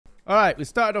Alright, we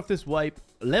started off this wipe.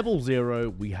 Level 0.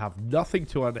 We have nothing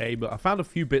to our name. I found a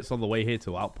few bits on the way here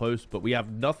to Outpost, but we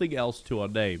have nothing else to our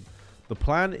name. The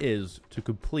plan is to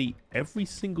complete every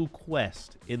single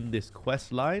quest in this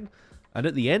quest line. And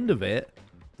at the end of it,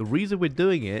 the reason we're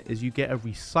doing it is you get a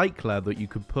recycler that you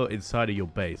can put inside of your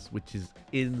base, which is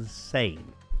insane.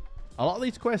 A lot of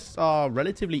these quests are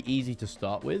relatively easy to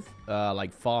start with,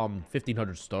 like farm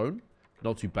 1500 stone.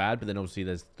 Not too bad, but then obviously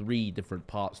there's 3 different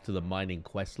parts to the mining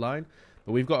quest line.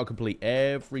 But we've got to complete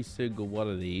every single one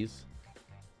of these.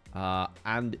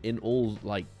 And in all,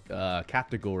 like,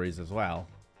 categories as well.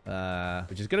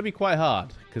 Which is going to be quite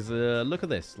hard. Because look at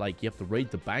this. Like, you have to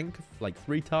raid the bank, like,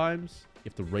 3 times. You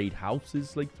have to raid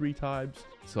houses, like, 3 times.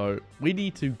 So, we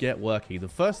need to get working. The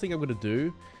first thing I'm going to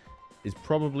do is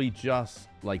probably just,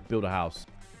 like, build a house.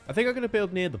 I think I'm going to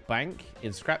build near the bank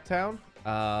in Scraptown.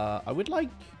 I would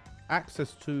like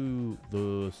access to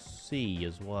the sea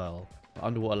as well.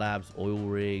 Underwater labs, oil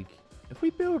rig. If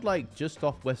we build like just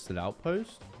off Western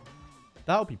Outpost,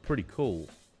 that would be pretty cool.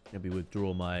 Maybe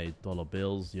withdraw my dollar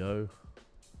bills, yo.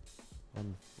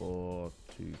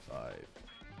 1425.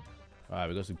 Alright,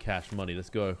 we got some cash money. Let's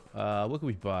go. What can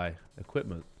we buy?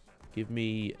 Equipment. Give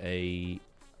me a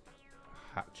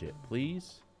hatchet,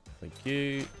 please. Thank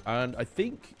you. And I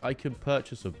think I can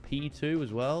purchase a P2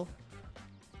 as well.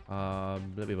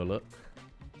 Let me have a look.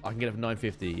 I can get it for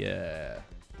 950. Yeah.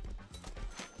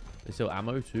 They sell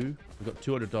ammo too. We've got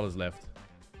 $200 left.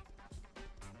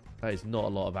 That is not a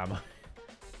lot of ammo.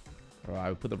 Alright,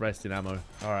 we'll put the rest in ammo.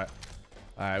 Alright.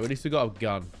 Alright, we at least we got a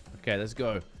gun. Okay, let's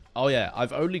go. Oh yeah,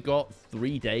 I've only got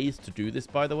 3 days to do this,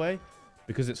 by the way.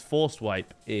 Because it's forced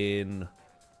wipe in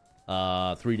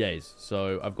 3 days.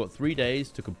 So I've got 3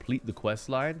 days to complete the quest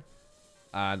line.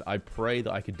 And I pray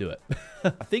that I can do it. I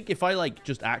think if I like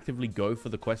just actively go for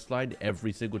the quest line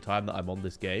every single time that I'm on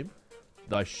this game,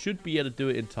 that I should be able to do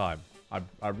it in time.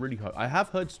 I really hope. I have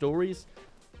heard stories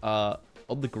on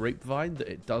the grapevine that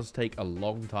it does take a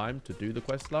long time to do the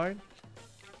quest line.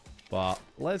 But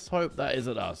let's hope that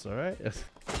isn't us, alright?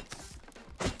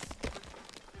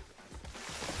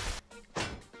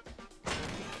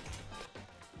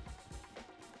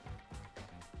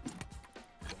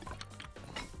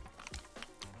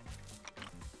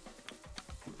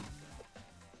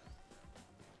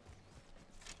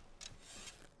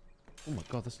 Oh my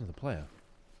god, that's another player.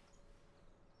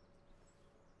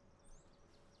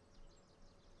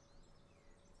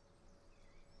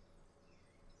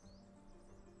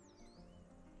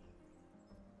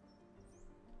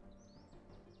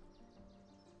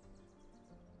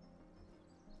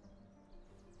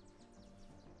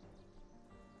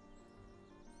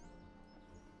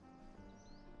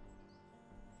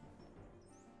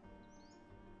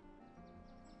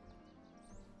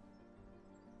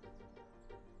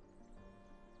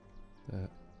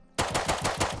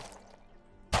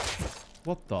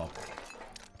 What the?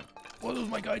 What was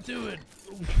my guy doing?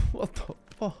 What the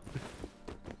fuck?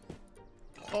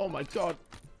 Oh my god.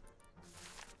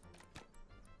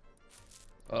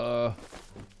 How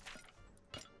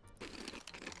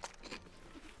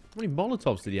many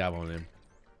Molotovs did he have on him?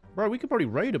 Bro, we could probably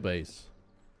raid a base.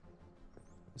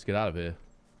 Let's get out of here.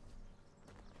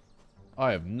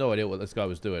 I have no idea what this guy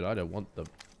was doing. I don't want them.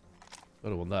 I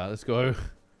don't want that. Let's go.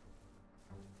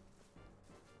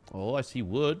 Oh, I see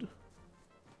wood.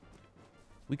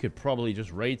 We could probably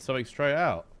just raid something straight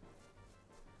out.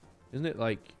 Isn't it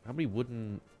like... How many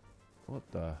wooden... What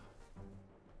the...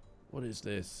 What is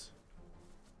this?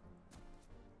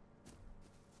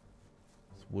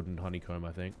 It's wooden honeycomb,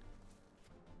 I think.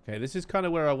 Okay, this is kind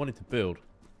of where I wanted to build.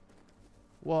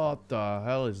 What the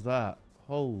hell is that?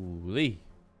 Holy...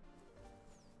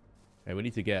 Okay, we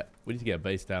need to get a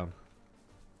base down.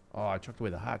 Oh, I chucked away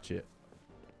the hatchet.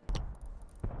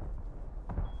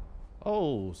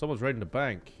 Oh, someone's raiding the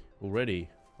bank already.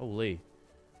 Holy.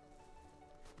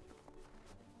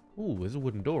 Ooh, there's a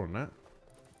wooden door on that.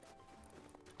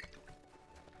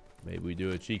 Maybe we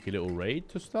do a cheeky little raid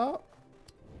to start.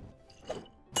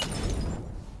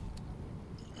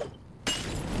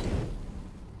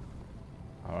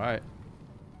 Alright.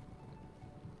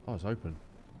 Oh, it's open.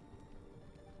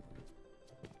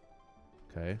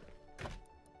 Okay.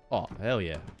 Oh, hell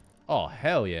yeah. Oh,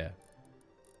 hell yeah.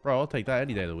 Bro, I'll take that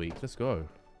any day of the week. Let's go.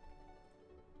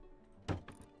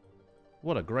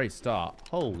 What a great start.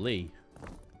 Holy.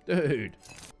 Dude.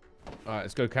 Alright,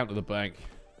 let's go counter the bank.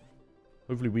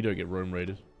 Hopefully we don't get roam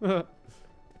raided.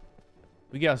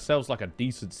 We get ourselves like a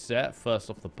decent set first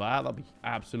off the bat. That'd be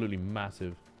absolutely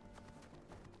massive.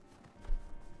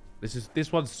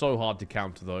 This one's so hard to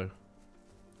counter though.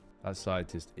 That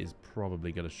scientist is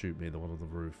probably going to shoot me, the one on the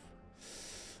roof.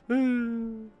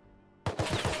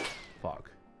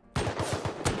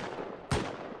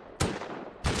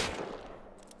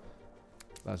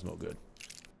 That's not good.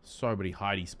 So many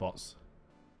hidey spots.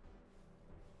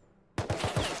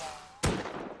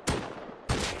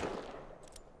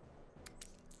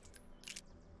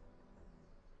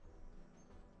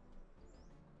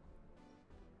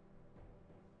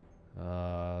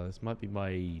 This might be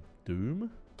my doom.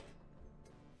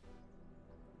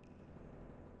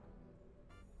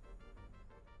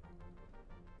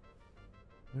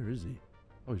 Where is he?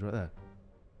 Oh, he's right there.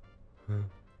 Huh.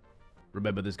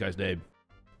 Remember this guy's name.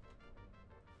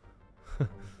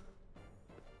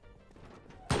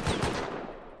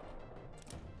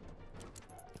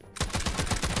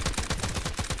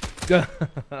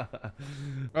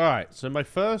 Alright, so my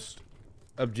first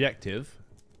objective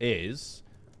is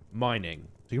mining.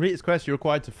 To complete this quest, you're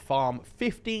required to farm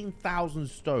 15,000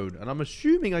 stone, and I'm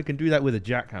assuming I can do that with a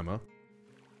jackhammer.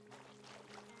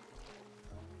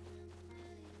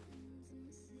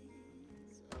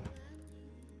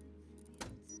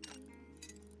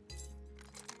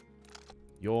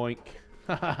 Yoink.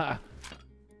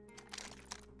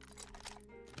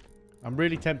 I'm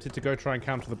really tempted to go try and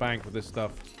counter the bank with this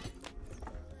stuff.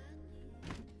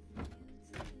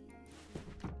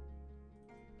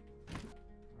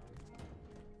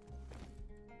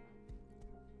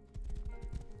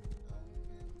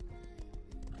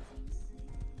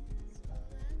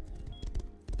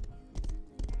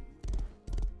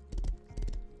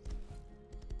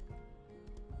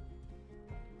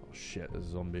 Oh shit, there's a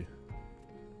zombie.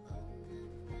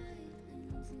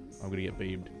 I'm gonna get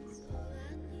beamed.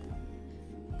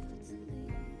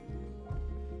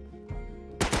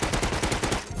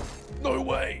 No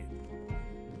way!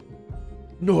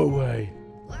 No way!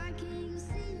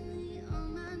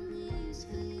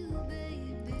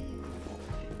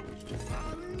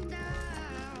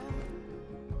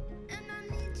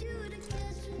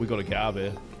 We gotta get out of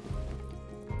here.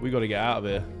 We gotta get out of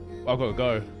here. I've gotta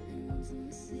go.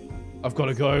 I've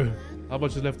gotta go. How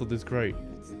much is left on this crate?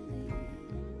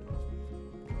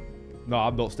 No,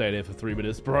 I'm not staying here for 3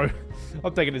 minutes, bro.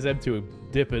 I'm taking this M2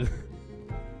 and dipping.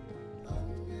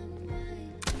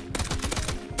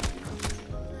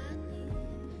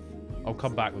 I'll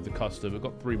come back with the custom. I've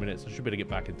got 3 minutes. I should be able to get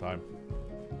back in time.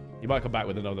 You might come back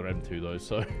with another M2 though,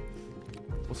 so...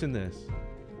 What's in this?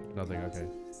 Nothing, okay.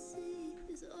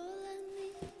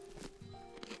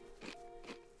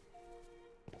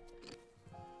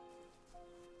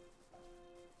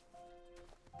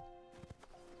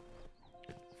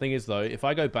 Thing is though, if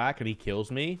I go back and he kills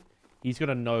me, he's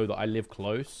gonna know that I live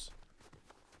close.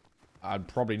 I'm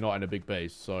probably not in a big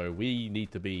base, so we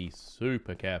need to be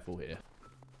super careful here.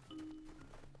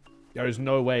 There is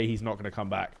no way he's not gonna come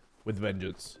back with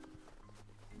vengeance.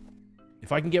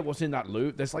 If I can get what's in that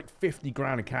loot, there's like 50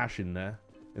 grand of cash in there,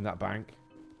 in that bank.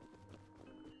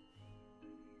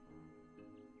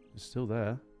 It's still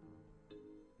there.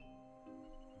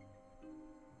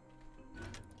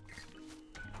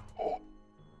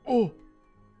 Oh,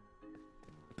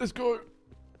 let's go.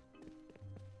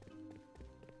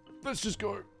 Let's just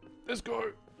go. Let's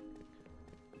go.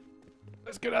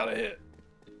 Let's get out of here.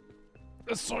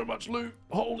 There's so much loot.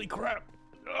 Holy crap.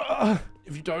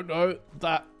 If you don't know,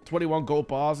 that 21 gold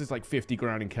bars is like 50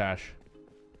 grand in cash.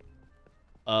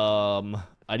 I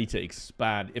need to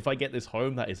expand. If I get this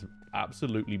home, that is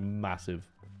absolutely massive.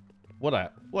 What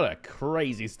a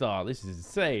crazy start. This is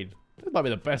insane. This might be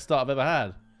the best start I've ever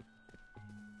had.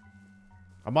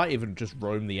 I might even just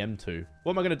roam the M2.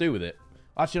 What am I going to do with it?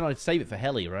 Actually, no, I'd save it for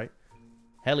heli, right?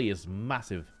 Heli is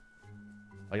massive.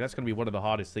 Like, that's going to be one of the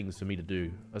hardest things for me to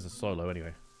do as a solo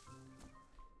anyway.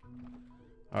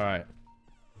 Alright.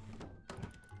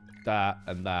 That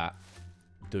and that.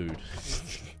 Dude.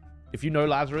 If you know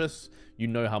Lazarus, you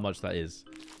know how much that is.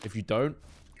 If you don't,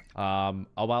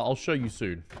 I'll show you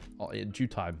soon. In due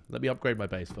time. Let me upgrade my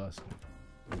base first.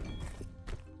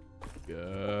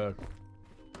 Good.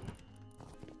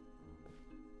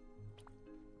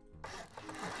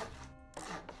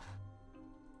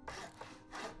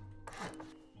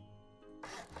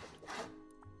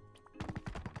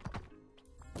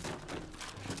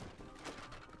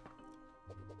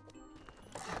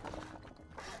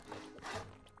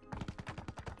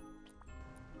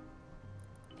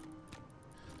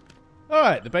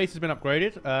 Alright, the base has been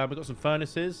upgraded. We've got some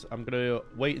furnaces. I'm going to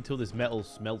wait until this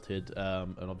metal's melted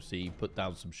and obviously put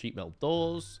down some sheet metal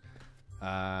doors. We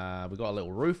got a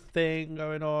little roof thing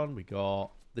going on. We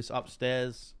got this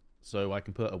upstairs so I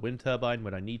can put a wind turbine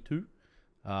when I need to.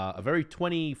 A very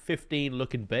 2015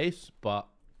 looking base, but,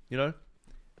 you know,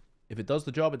 if it does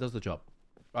the job, it does the job.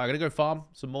 Alright, I'm going to go farm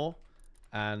some more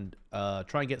and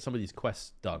try and get some of these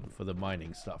quests done for the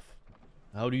mining stuff.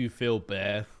 How do you feel,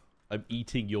 Bear? I'm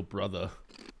eating your brother.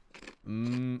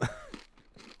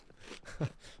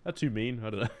 That's too mean. I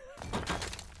don't know.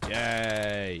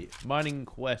 Yay. Mining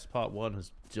quest part 1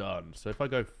 has done. So if I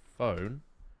go phone,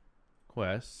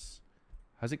 quests,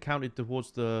 has it counted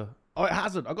towards the... Oh, it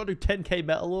hasn't. I've got to do 10k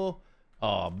metal ore.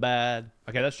 Oh, man.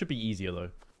 Okay, that should be easier,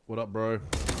 though. What up, bro?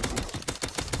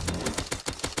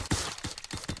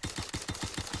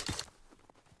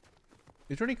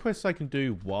 Is there any quests I can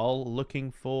do while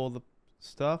looking for the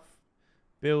stuff?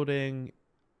 Building.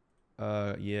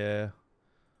 Yeah.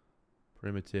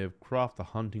 Primitive. Craft a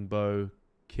hunting bow.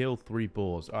 Kill 3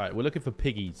 boars. Alright, we're looking for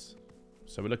piggies.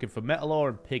 So we're looking for metal ore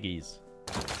and piggies.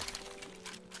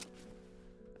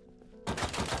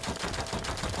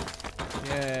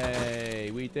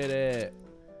 Yay, we did it.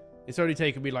 It's only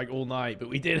taken me like all night, but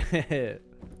we did it.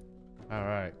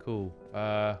 Alright, cool.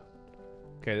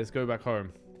 Okay, let's go back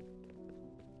home.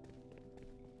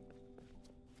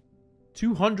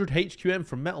 200 HQM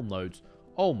from metal nodes.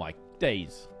 Oh my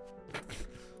days.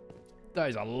 That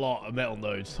is a lot of metal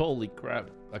nodes. Holy crap.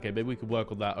 Okay, maybe we can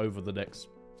work on that over the next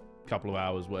couple of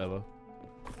hours, whatever.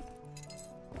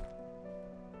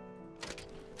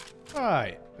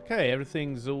 Alright. Okay,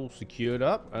 everything's all secured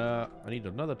up. I need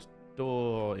another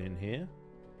door in here.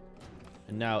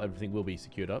 And now everything will be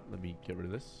secured up. Let me get rid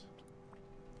of this.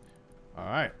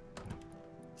 Alright.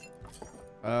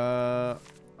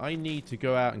 I need to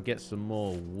go out and get some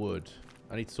more wood.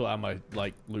 I need to sort out my,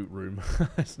 like, loot room.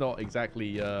 It's not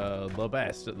exactly the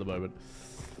best at the moment.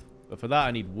 But for that,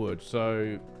 I need wood.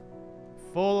 So,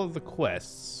 for the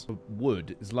quests,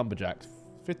 wood is lumberjacks.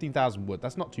 15,000 wood.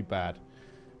 That's not too bad.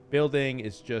 Building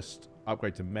is just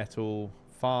upgrade to metal.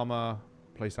 Farmer,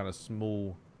 place down a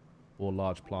small or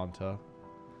large planter.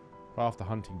 Craft a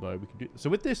hunting bow. We can do. So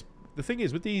with this, the thing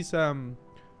is, with these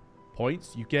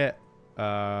points, you get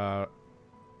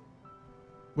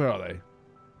where are they?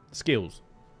 Skills.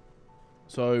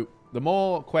 So the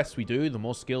more quests we do, the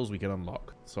more skills we can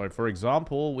unlock. So for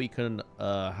example, we can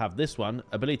have this one,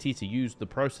 ability to use the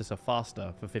processor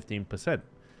faster for 15%,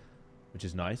 which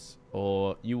is nice.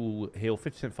 Or you will heal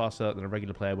 50% faster than a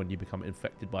regular player when you become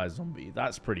infected by a zombie.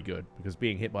 That's pretty good, because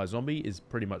being hit by a zombie is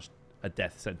pretty much a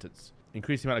death sentence.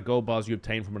 Increase the amount of gold bars you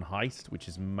obtain from a heist, which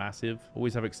is massive.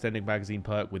 Always have extending magazine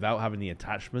perk without having the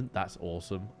attachment. That's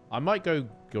awesome. I might go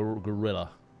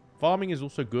gorilla. Farming is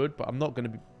also good, but I'm not going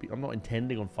to be... I'm not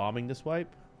intending on farming this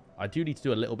wipe. I do need to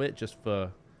do a little bit just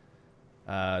for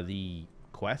the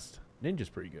quest. Ninja's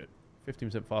pretty good.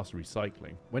 15% faster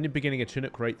recycling. When you're beginning a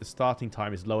Chinook rate, the starting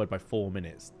time is lowered by 4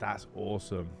 minutes. That's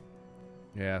awesome.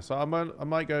 Yeah, so I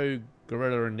might go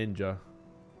gorilla and ninja.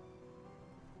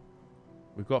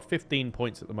 We've got 15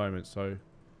 points at the moment, so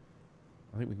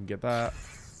I think we can get that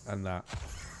and that.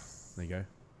 There you go.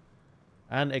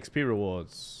 And XP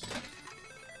rewards.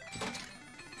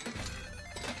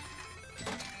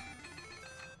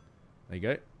 There you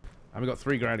go. And we got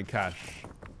 3 grand in cash.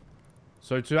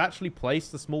 So to actually place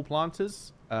the small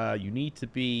planters, you need to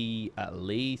be at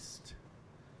least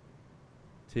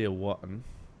tier 1,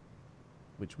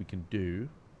 which we can do.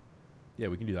 Yeah,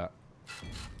 we can do that.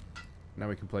 Now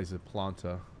we can place a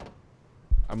planter.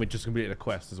 And we just completed a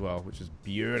quest as well, which is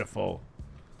beautiful.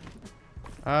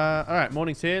 Alright,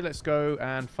 morning's here. Let's go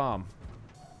and farm.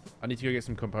 I need to go get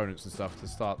some components and stuff to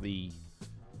start the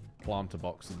planter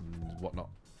box and whatnot.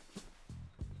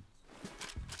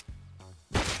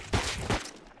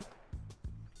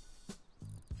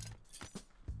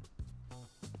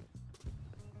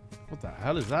 What the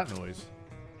hell is that noise?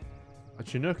 A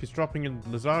Chinook is dropping in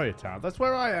Lazarus town. That's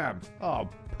where I am. Oh,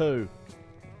 poo.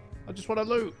 I just want to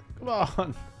loot. Come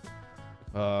on.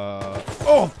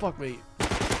 Oh, fuck me.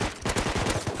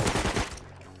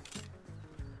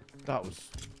 That was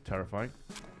terrifying.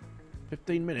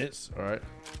 15 minutes. All right.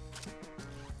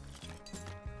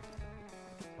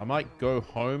 I might go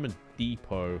home and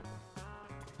depot.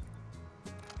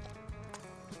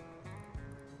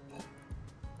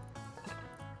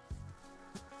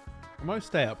 I might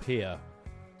stay up here.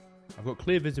 I've got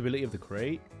clear visibility of the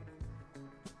crate.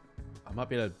 I might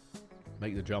be able to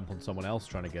make the jump on someone else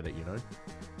trying to get it, you know?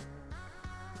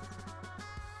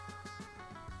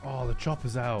 Oh, the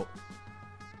chopper's out.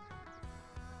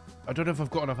 I don't know if I've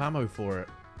got enough ammo for it.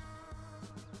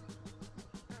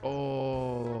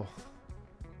 Oh.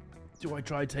 Do I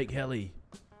try to take heli?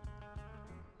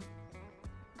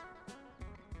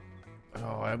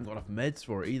 Oh, I haven't got enough meds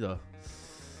for it either.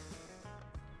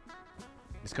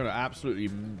 It's going to absolutely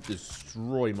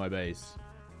destroy my base.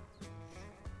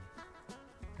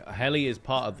 A heli is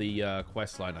part of the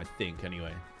quest line, I think,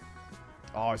 anyway.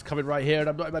 Oh, it's coming right here and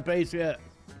I'm not in my base yet.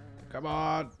 Come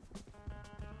on.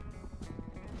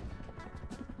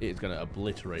 It's going to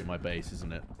obliterate my base,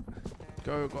 isn't it?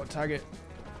 Go, got to tag it.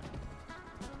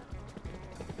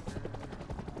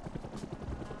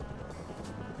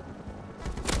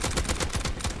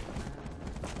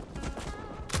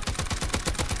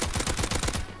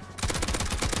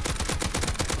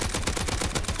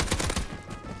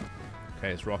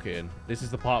 Okay, it's rocketing. This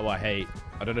is the part where I hate.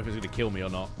 I don't know if it's going to kill me or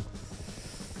not.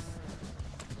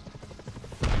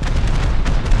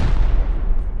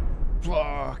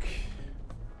 Fuck.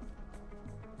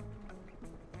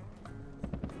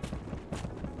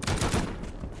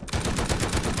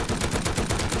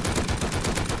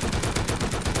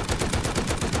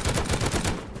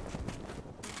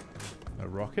 No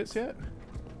rockets yet?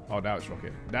 Oh, now it's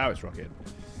rocket. Now it's rocket.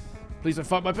 Please don't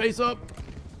fuck my face up.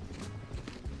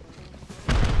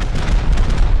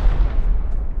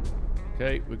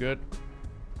 Okay, we're good.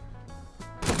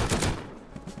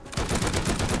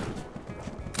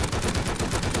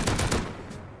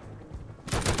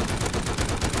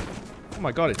 Oh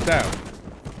my god, it's down.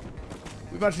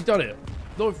 We've actually done it.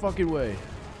 No fucking way.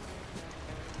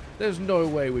 There's no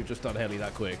way we've just done heli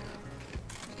that quick.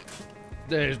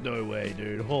 There's no way,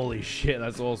 dude. Holy shit,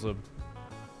 that's awesome.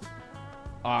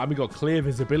 Ah, we got clear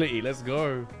visibility. Let's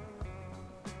go.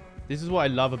 This is what I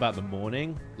love about the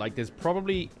morning. Like,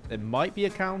 there might be a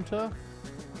counter,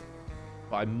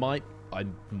 but I might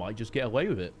just get away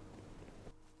with it.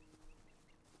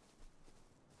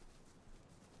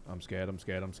 I'm scared. I'm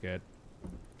scared. I'm scared.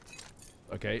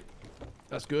 Okay,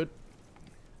 that's good.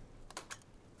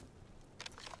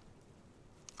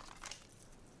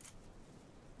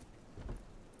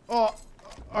 Oh,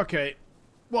 okay.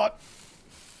 What?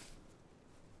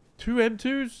 2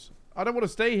 M2s? I don't want to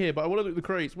stay here, but I want to loot the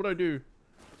crates. What do I do?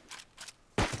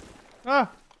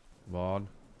 Ah! Come on.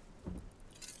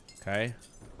 Okay.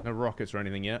 No rockets or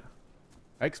anything yet.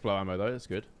 Explo ammo, though. That's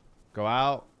good. Go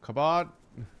out. Come on.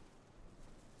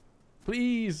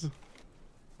 Please.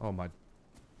 Oh, my...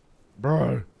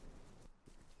 Bro.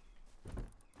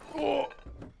 Oh!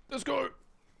 Let's go.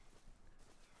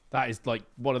 That is, like,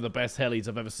 one of the best helis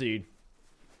I've ever seen.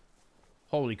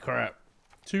 Holy crap.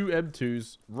 2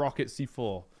 M2s, rocket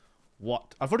C4.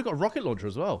 What? I've already got a rocket launcher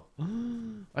as well.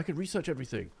 I can research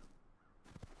everything.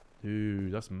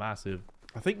 Dude, that's massive.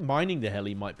 I think mining the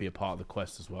heli might be a part of the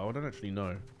quest as well. I don't actually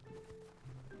know.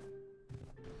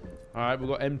 Alright, we've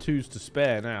got M2s to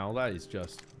spare now. That is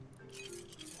just...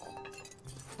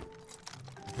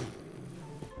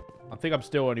 I think I'm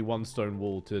still only 1 stone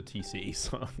wall to TC,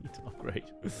 so I need to upgrade.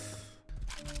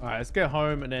 Alright, let's get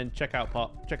home and then check out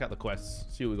the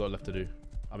quests. See what we got left to do.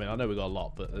 I mean, I know we got a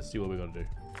lot, but let's see what we got to do.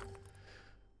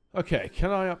 Okay,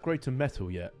 can I upgrade to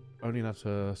metal yet? Only enough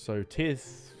to... So, tier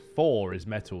 4 is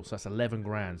metal, so that's 11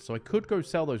 grand. So I could go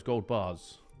sell those gold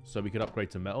bars so we could upgrade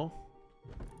to metal.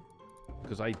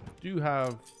 Because I do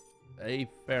have a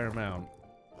fair amount.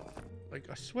 Like,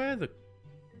 I swear the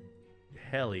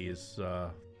heli is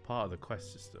part of the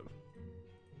quest system.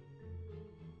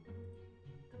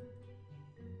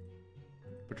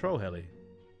 Patrol heli.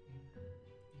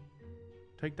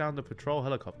 Take down the patrol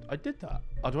helicopter. I did that.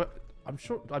 I'm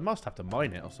sure I must have to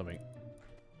mine it or something.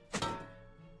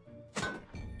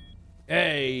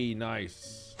 Hey,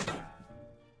 nice.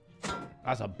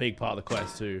 That's a big part of the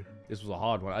quest too. This was a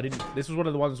hard one. This was one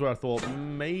of the ones where I thought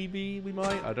maybe we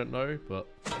might. I don't know, but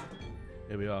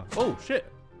here we are. Oh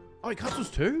shit! Oh, it counts as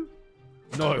 2?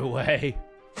 No way.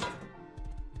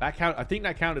 I think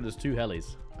that counted as 2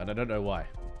 helis, and I don't know why,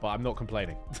 but I'm not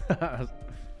complaining.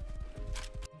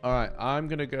 All right, I'm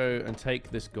gonna go and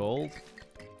take this gold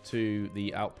to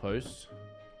the outpost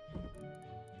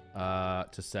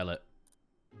to sell it.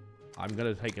 I'm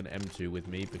gonna take an M2 with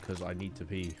me because I need to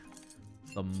be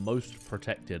the most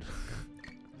protected.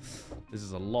 This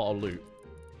is a lot of loot.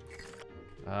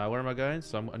 Where am I going?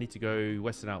 So I need to go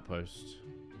Western Outpost.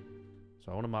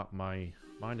 So I want to mark mine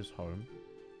as home.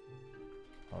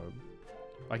 Home.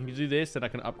 If I can do this, then I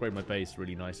can upgrade my base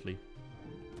really nicely.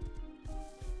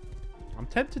 I'm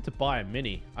tempted to buy a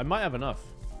mini. I might have enough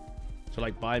to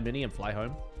like buy a mini and fly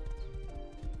home.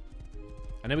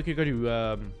 And then we could go to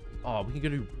we can go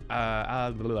to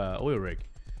oil rig.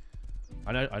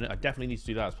 I definitely need to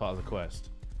do that as part of the quest.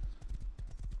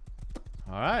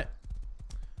 All right.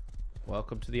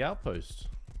 Welcome to the outpost.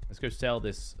 Let's go sell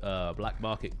this black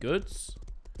market goods,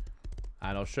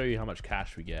 and I'll show you how much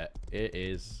cash we get. It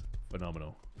is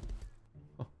phenomenal.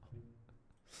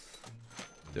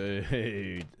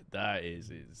 Dude, that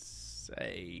is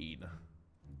insane.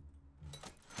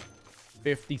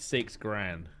 56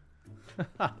 grand.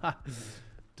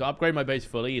 To upgrade my base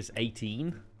fully is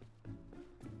 18.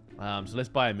 So let's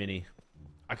buy a mini.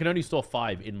 I can only store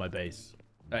 5 in my base.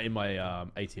 In my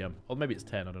ATM. Or maybe it's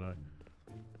 10, I don't know.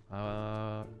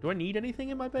 Do I need anything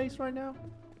in my base right now?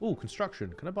 Ooh,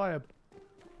 construction. Can I buy a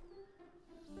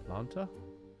planter?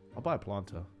 I'll buy a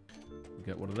planter. We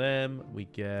get one of them. We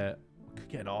could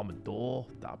get an armored door.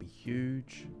 That'd be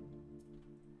huge.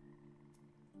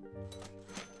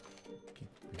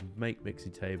 We can make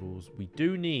mixing tables. We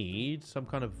do need some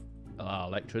kind of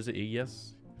electricity,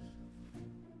 yes.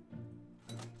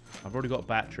 I've already got a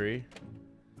battery.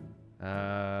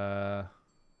 Could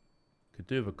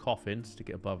do with a coffin. Stick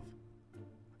it above. I'm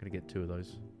going to get 2 of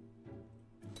those.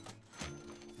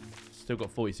 Still got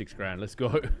 46 grand. Let's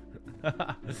go.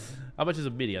 How much is a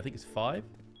mini? I think it's 5.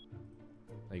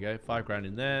 There you go. 5 grand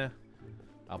in there.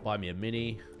 I'll buy me a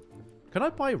mini. Can I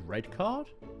buy a red card?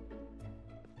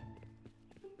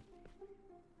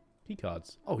 Key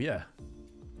cards. Oh, yeah.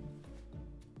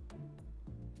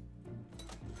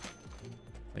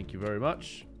 Thank you very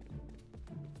much.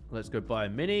 Let's go buy a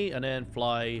mini and then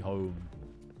fly home.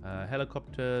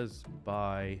 Helicopters,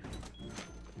 buy...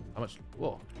 How much...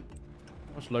 Whoa.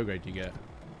 How much low grade do you get?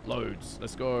 Loads.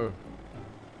 Let's go.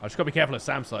 I just gotta be careful of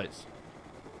SAM sites.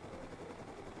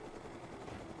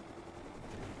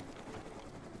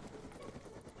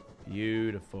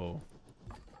 Beautiful.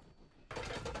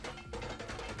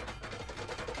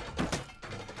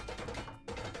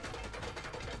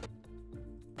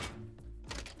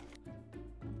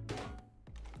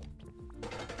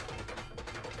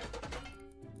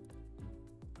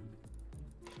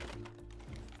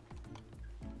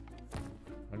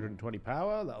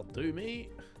 Power, that'll do me.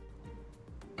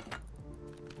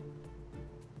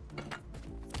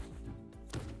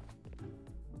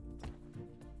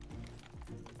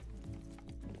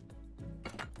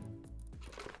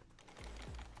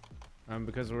 And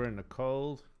because we're in the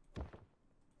cold.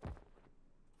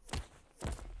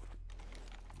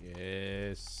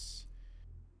 Yes.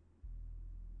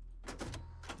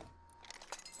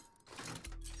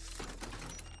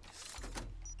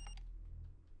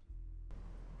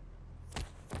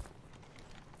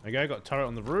 Okay, I got a turret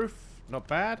on the roof. Not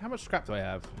bad. How much scrap do I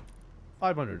have?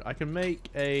 500. I can make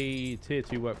a tier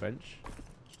 2 workbench.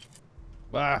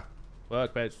 Ah!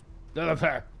 Workbench.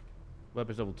 Workbench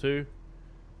level 2.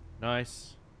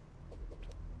 Nice.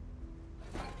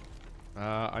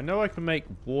 I know I can make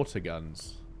water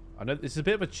guns. I know this is a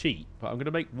bit of a cheat, but I'm going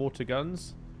to make water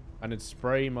guns and then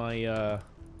spray my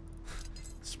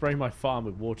spray my farm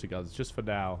with water guns just for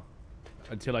now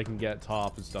until I can get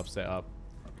tarp and stuff set up.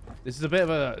 This is a bit of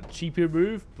a cheaper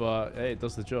move, but hey, it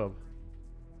does the job.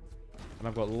 And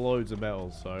I've got loads of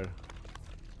metal, so...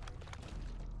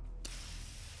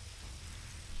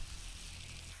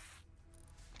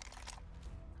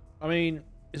 I mean,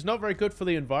 it's not very good for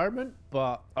the environment,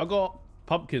 but I got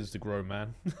pumpkins to grow,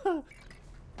 man.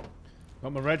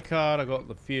 Got my red card, I got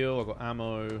the fuel, I got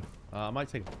ammo. I might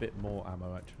take a bit more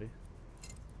ammo, actually.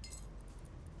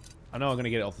 I know I'm going to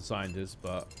get it off the scientist,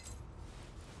 but...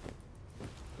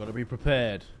 Gotta be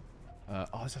prepared.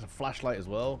 Oh, this has a flashlight as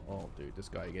well. Oh, dude, this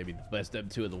guy gave me the best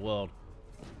M2 in the world.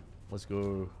 Let's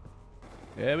go.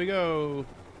 Here we go.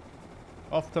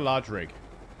 Off to large rig.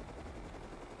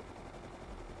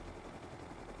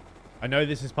 I know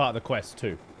this is part of the quest,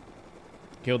 too.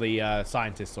 Kill the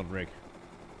scientists on rig.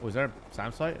 Oh, is there a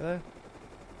SAM site there?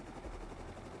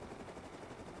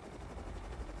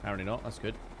 Apparently not. That's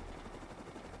good.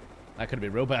 That could have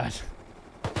been real bad.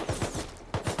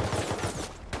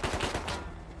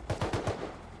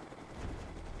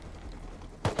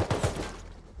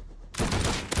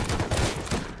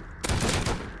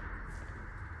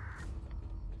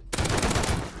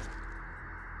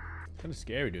 Kind of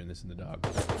scary doing this in the dark.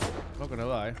 Not gonna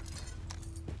lie.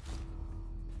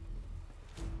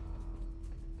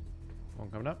 One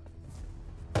coming up.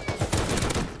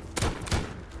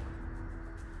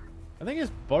 I think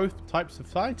it's both types of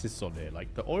scientists on here,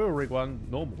 like the oil rig one,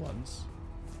 normal ones,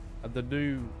 and the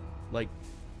new, like,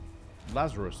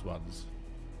 Lazarus ones.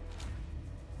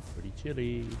 Pretty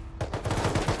chilly.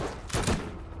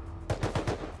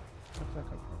 Where's that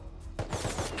come from?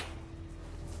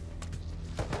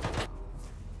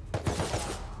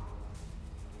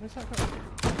 Where's that come from?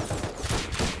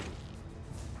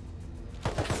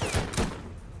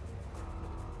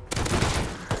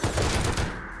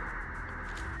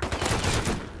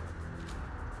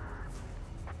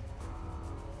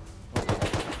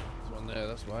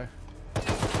 That's why.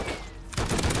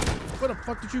 Where the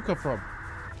fuck did you come from?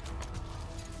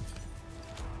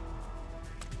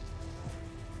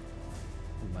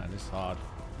 Oh man, this is hard.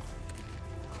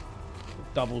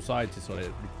 Double scientist on it,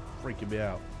 freaking me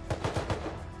out.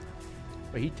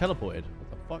 Wait, he teleported. What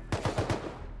the fuck?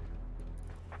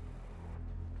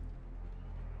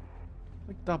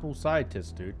 Like double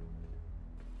scientist, dude.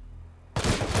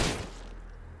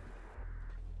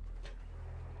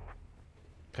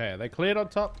 Okay, are they cleared on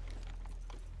top?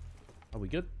 Are we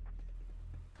good?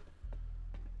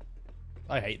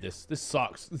 I hate this. This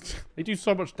sucks. They do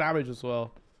so much damage as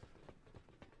well.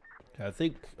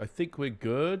 Okay, I think we're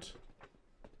good.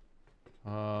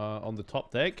 On the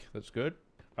top deck. That's good.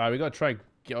 Alright, we gotta try and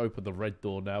get open the red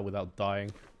door now without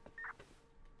dying.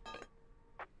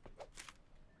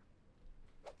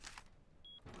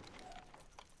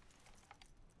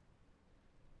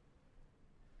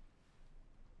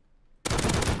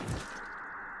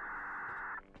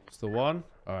 It's the one.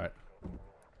 Alright.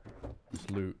 Let's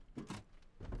loot.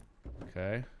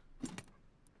 Okay.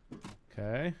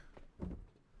 Okay.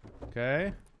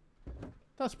 Okay.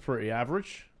 That's pretty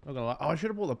average. Not gonna lie. Oh, I should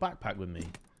have brought the backpack with me.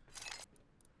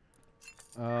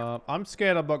 I'm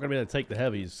scared I'm not gonna be able to take the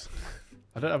heavies.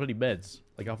 I don't have any meds.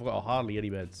 Like, I've got hardly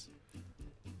any meds.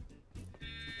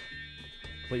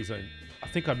 Please don't. I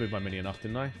think I moved my mini enough,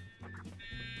 didn't I?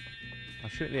 I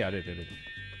should. Yeah, I did.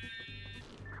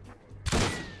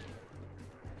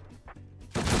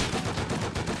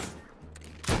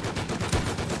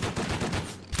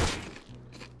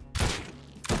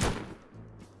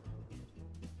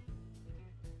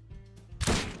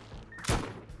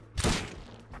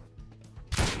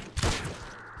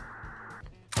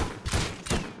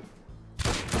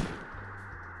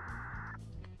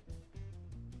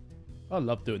 I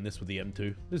love doing this with the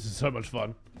M2. This is so much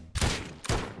fun.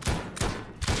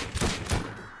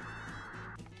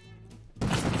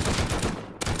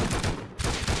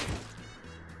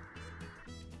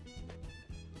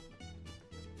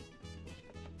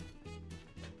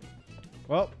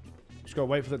 Well, just gotta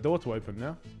wait for the door to open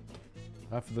now.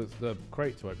 For the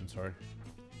crate to open, sorry.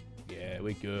 Yeah,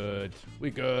 we're good.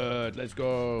 We're good. Let's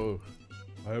go.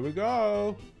 Here we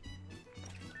go.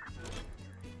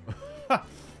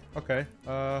 Okay.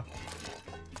 Oh,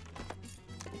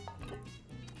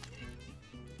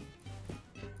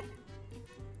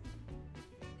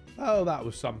 that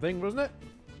was something, wasn't it?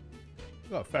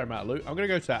 Got a fair amount of loot. I'm gonna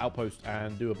go to that outpost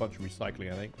and do a bunch of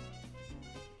recycling, I think.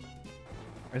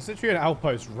 It's literally an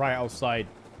outpost right outside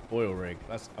oil rig.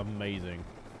 That's amazing.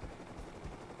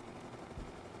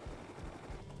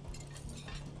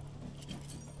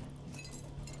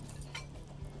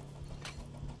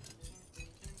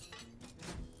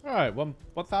 Alright,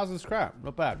 1,000 scrap.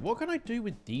 Not bad. What can I do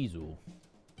with diesel?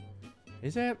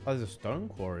 Is there... Oh, there's a stone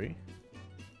quarry.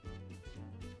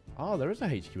 Oh, there is a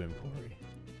HQM quarry.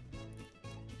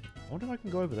 I wonder if I can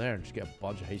go over there and just get a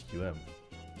bunch of HQM.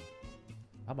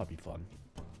 That might be fun.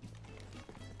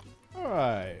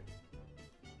 Alright.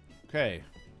 Okay.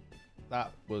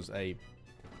 That was a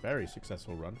very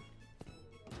successful run.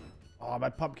 Oh, my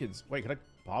pumpkins. Wait, can I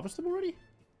harvest them already?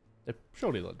 They're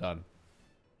surely not done.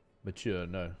 Mature,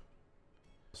 no.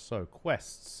 So,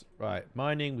 quests. Right,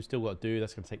 mining, we still got to do.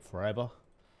 That's going to take forever.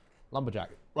 Lumberjack.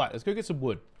 Right, let's go get some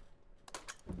wood.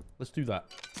 Let's do that.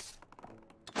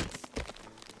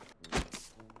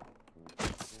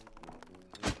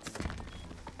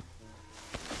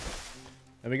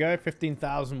 There we go,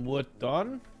 15,000 wood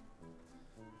done.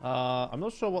 I'm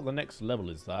not sure what the next level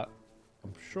is that.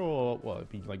 I'm sure, what, it'd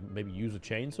be like maybe use a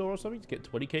chainsaw or something to get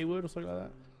 20k wood or something like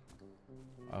that.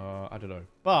 I don't know.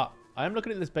 But I am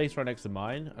looking at this base right next to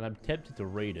mine, and I'm tempted to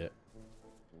raid it.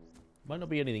 Might not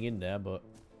be anything in there, but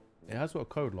it has got a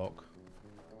code lock.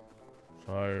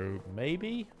 So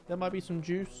maybe there might be some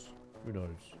juice. Who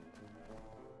knows?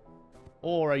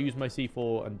 Or I use my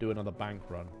C4 and do another bank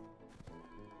run.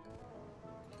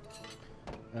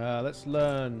 Let's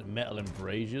learn metal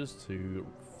embrasures to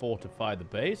fortify the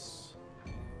base.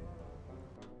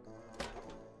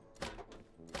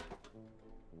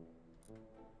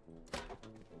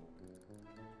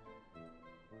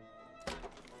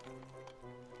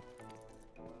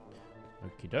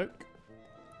 Okie doke.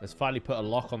 Let's finally put a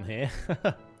lock on here.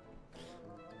 I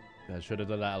should have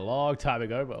done that a long time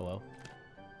ago, but well.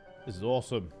 This is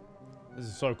awesome. This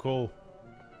is so cool.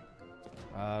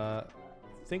 I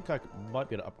think I might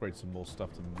be able to upgrade some more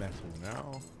stuff to metal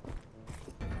now.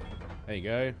 There you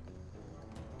go.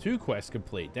 2 quests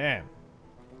complete. Damn.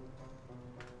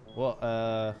 What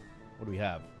do we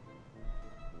have?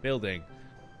 Building.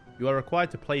 You are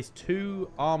required to place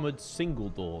 2 armored single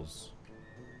doors.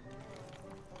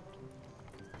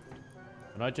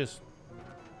 And I just...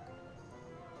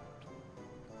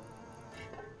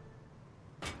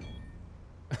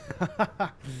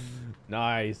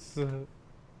 Nice.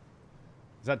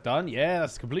 Is that done? Yeah,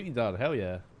 that's completely done. Hell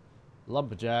yeah.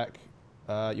 Lumberjack.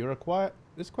 You're required...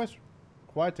 This quest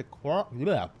required to craft...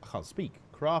 I can't speak.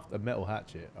 Craft a metal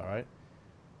hatchet, alright?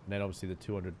 And then obviously the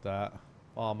 200 that.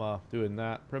 Farmer, doing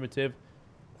that. Primitive.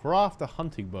 Craft a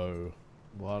hunting bow.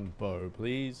 1 bow,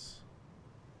 please.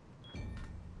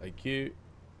 Thank you.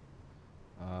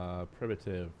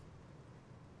 Primitive.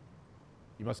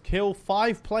 You must kill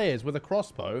 5 players with a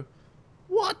crossbow.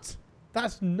 What?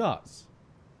 That's nuts.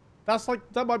 That's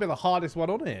like, that might be the hardest one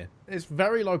on here. It's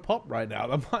very low pop right now.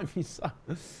 That might be so... I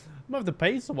might have to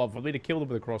pay someone for me to kill them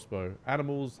with a crossbow.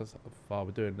 Animals, that's how far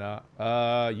we're doing that.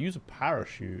 Use a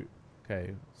parachute.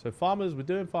 Okay, so farmers, we're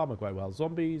doing farmer quite well.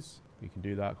 Zombies, we can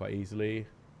do that quite easily.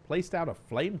 Place down a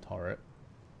flame turret.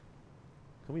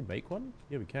 Can we make one?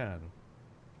 Yeah, we can.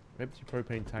 Empty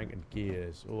propane tank and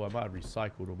gears. Oh, I might have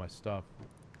recycled all my stuff.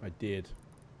 I did.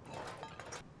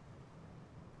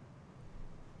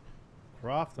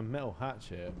 Craft a metal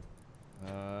hatchet.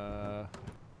 Yeah,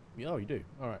 oh, you do.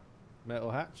 All right.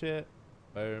 Metal hatchet.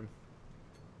 Boom.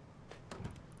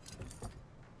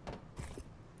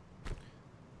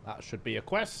 That should be a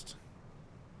quest.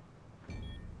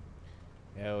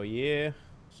 Hell yeah.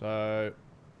 So,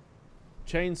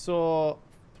 chainsaw,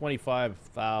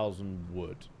 25,000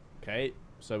 wood. Okay,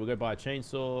 so we'll go buy a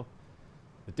chainsaw.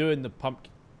 We're doing the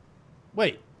pumpkin.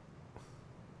 Wait.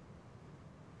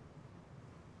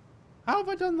 How have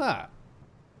I done that?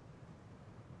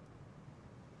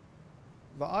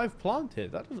 That I've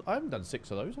planted. That does, I haven't done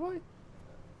 6 of those, have I?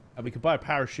 And we can buy a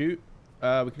parachute. We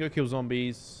can go kill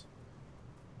zombies.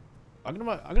 I'm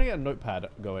gonna get a notepad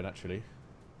going actually.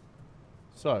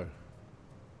 So,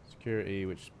 security,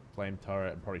 which flame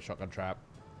turret and probably shotgun trap.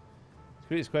 To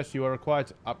complete this quest, you are required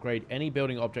to upgrade any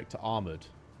building object to armored.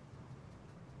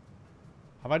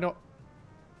 Have I not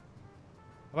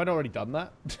already done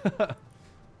that?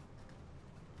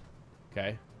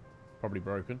 Okay, probably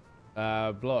broken.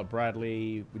 Blow up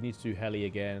Bradley. We need to do heli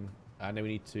again, and then we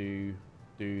need to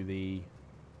do the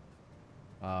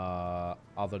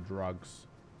other drugs.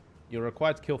 You're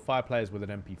required to kill 5 players with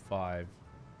an MP5.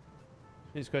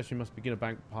 This question must begin a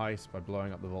bank heist by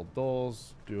blowing up the vault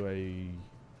doors. Do a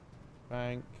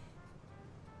bank.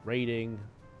 Raiding.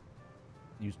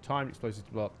 Use timed explosives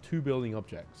to blow up 2 building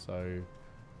objects. So,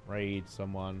 raid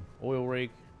someone. Oil rig.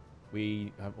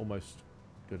 We have almost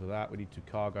good at that. We need to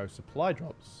cargo supply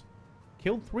drops.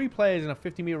 Killed 3 players in a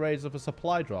 50-meter radius of a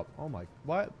supply drop. Oh my.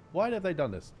 Why have they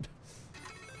done this?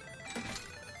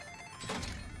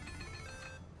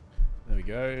 There we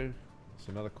go. That's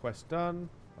another quest done.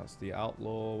 That's the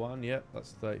outlaw one. Yep,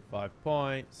 that's 35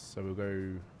 points. So we'll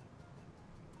go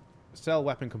sell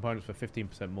weapon components for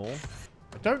 15% more.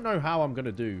 I don't know how I'm going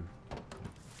to do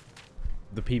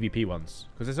the PvP ones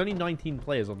because there's only 19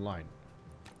 players online.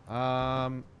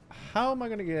 How am I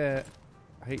going to get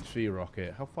HV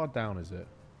rocket? How far down is it?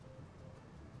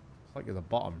 It's like at the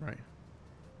bottom, right?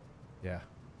 Yeah.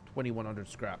 2100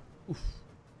 scrap. Oof.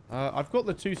 I've got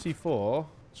the 2C4.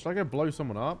 Should I go blow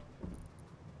someone up?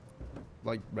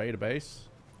 Like, raid a base?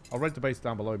 I'll raid the base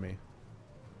down below me.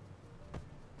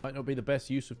 Might not be the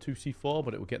best use of 2C4,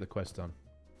 but it will get the quest done.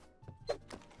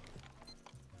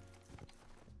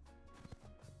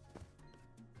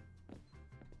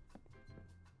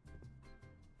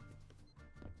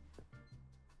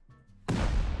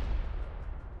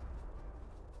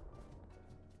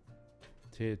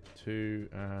 Tier 2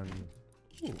 and...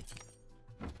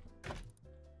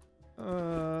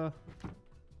 Ooh.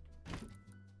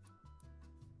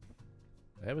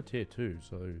 They have a tier 2,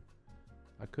 so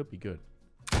that could be good.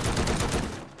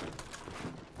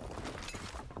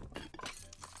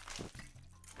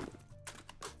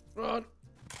 Run!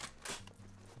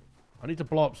 I need to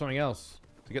blow up something else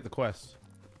to get the quest.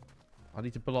 I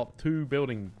need to blow up 2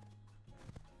 building.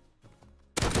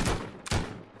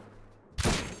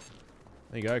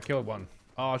 There you go, killed one.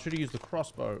 Oh, I should have used the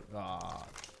crossbow. Ah.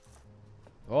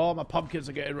 Oh, my pumpkins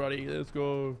are getting ready. Let's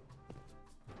go.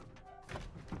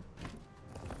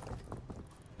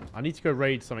 I need to go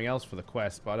raid something else for the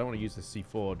quest, but I don't want to use the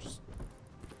C4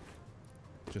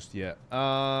 just yet.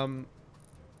 Do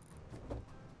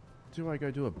I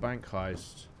go do a bank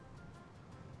heist?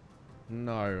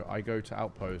 No, I go to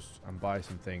Outpost and buy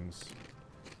some things.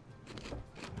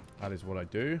 That is what I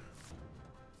do.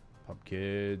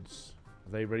 Pumpkins.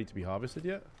 Are they ready to be harvested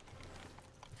yet?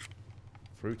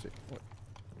 Fruity. What?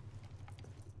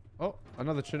 Oh,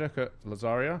 another Chinook at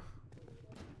Lazarus.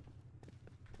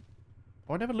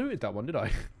 Oh, I never looted that one, did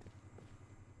I?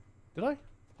 Did I?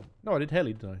 No, I did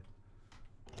heli, didn't I?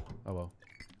 Oh well.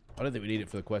 I don't think we need it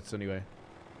for the quests anyway.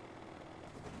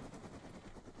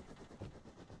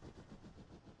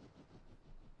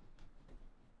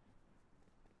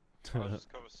 I'll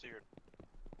just come see your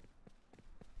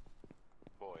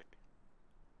boy.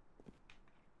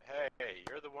 Hey,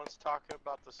 you're the ones talking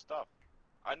about the stuff.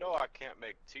 I know I can't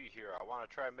make tea here. I want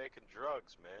to try making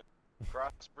drugs, man.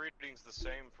 Crossbreeding's the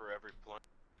same for every plant.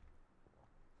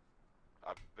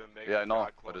 I've been making yeah, I know,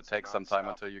 but it takes some time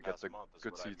until you get the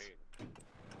good seeds.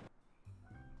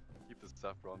 Keep the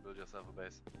stuff, bro, and build yourself a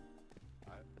base.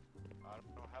 I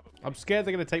don't have a base. I'm scared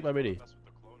they're going to take my mini.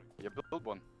 Yeah, build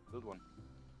one. Build one.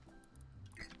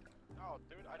 Oh,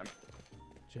 dude, I...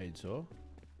 Chainsaw.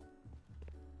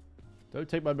 Don't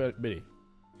take my mini.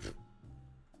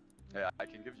 Yeah, I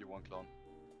can give you one clone.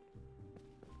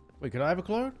 Wait, can I have a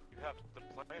clone? You have the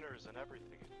planers and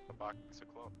everything. The box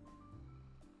of clone.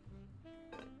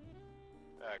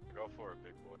 Yeah, go for it,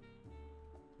 big boy.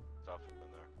 Stuff in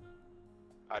there.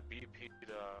 I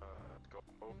BP'd, go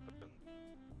open.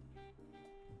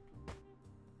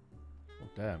 Oh,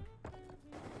 damn.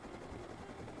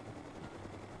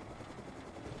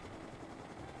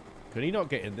 Can he not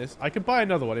get in this? I can buy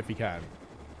another one if he can.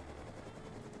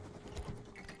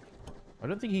 I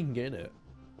don't think he can get in it.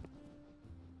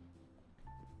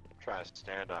 Try to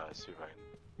stand on it, see if I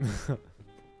can.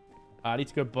 I need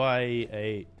to go buy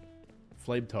a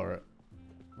flame turret.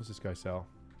 What's this guy sell?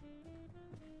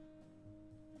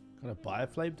 Can I buy a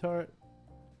flame turret?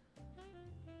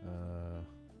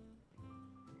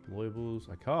 Deployables.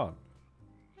 I can't.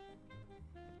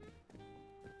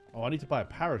 Oh, I need to buy a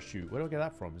parachute. Where do I get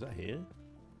that from? Is that here?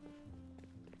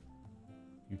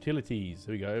 Utilities.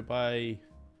 Here we go. Buy.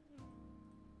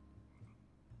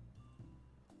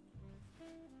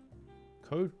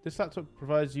 Code. This laptop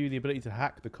provides you the ability to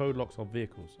hack the code locks on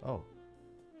vehicles. Oh.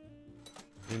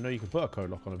 I didn't know you can put a code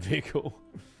lock on a vehicle.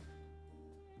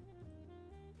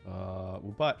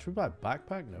 We'll buy. Should we buy a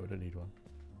backpack? No, we don't need one.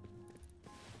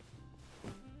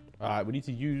 Alright, we need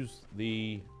to use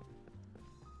the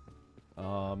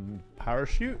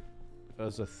parachute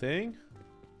as a thing.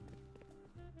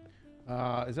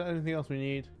 Is there anything else we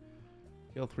need?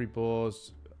 Kill 3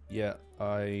 boars. Yeah,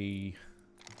 I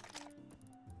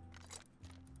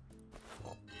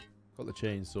got the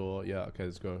chainsaw. Yeah, okay,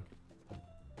 let's go.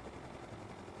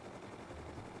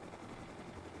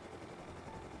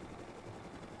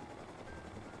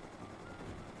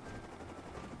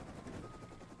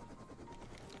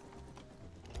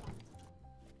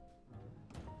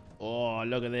 Oh,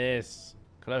 look at this.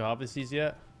 Can I harvest these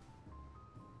yet?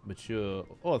 Mature.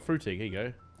 Oh, fruiting. Here you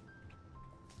go.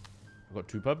 I got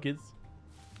 2 pumpkins.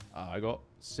 I got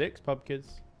 6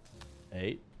 pumpkins.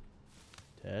 8.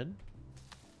 10.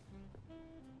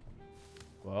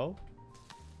 12.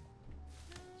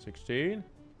 16.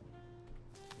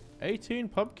 18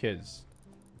 pumpkins.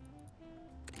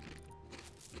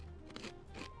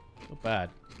 Not bad.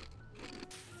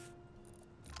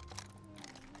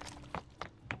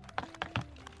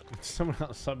 Someone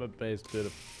outside my base did a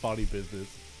funny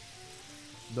business.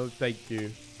 No, thank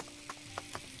you.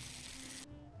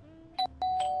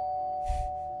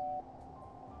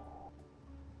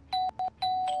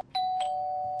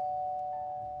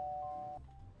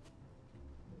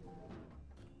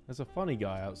 There's a funny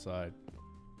guy outside.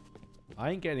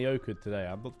 I ain't getting the ochre today.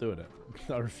 I'm not doing it.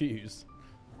 I refuse.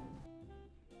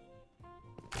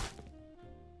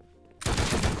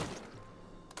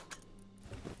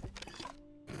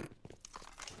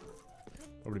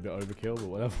 Probably a bit overkill, but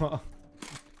whatever.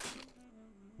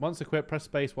 Once equipped, press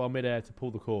space while mid-air to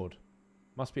pull the cord.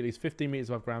 Must be at least 15 meters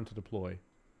above ground to deploy.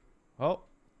 Oh,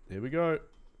 here we go.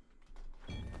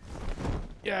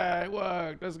 Yeah, it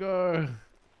worked. Let's go.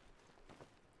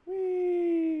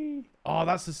 Whee! Oh,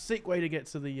 that's a sick way to get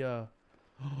to the...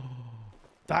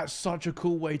 That's such a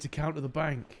cool way to counter the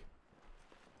bank.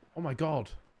 Oh my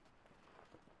god.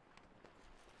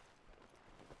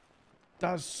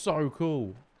 That's so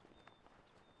cool.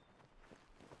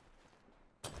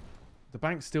 The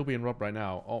bank's still being robbed right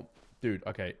now. Oh, dude,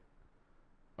 okay.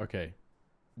 Okay.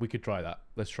 We could try that.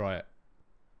 Let's try it.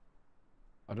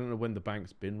 I don't know when the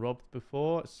bank's been robbed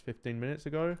before. It's 15 minutes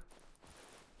ago.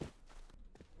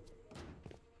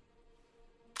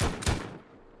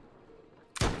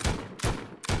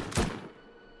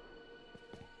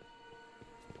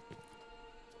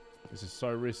 This is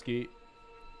so risky. It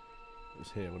was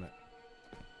here, wasn't it?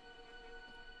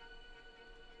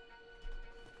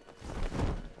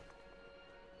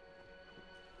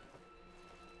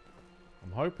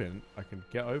 I'm hoping I can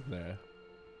get over there.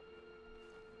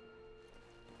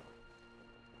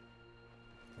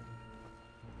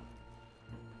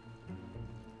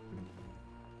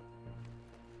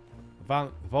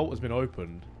 The vault has been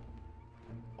opened.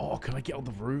 Oh, can I get on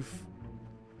the roof?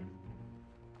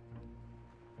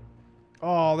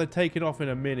 Oh, they're taking off in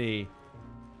a mini.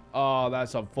 Oh,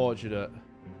 that's unfortunate.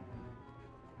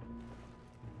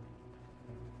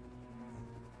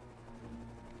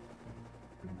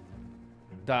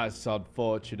 That's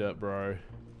unfortunate, bro.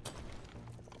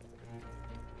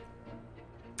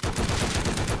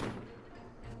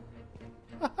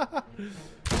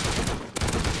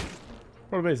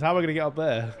 Problem is, how am I going to get up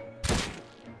there?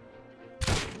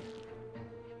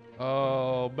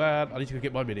 Oh, man. I need to go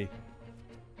get my mini.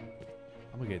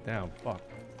 I'm going to get down. Fuck.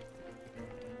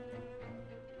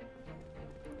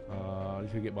 I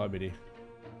need to get my mini.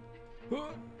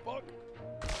 Fuck.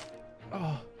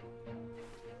 Oh.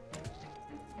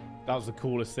 That was the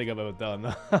coolest thing I've ever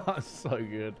done. That's so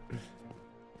good.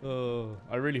 Oh,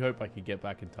 I really hope I can get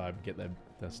back in time and get their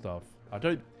stuff. I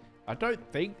don't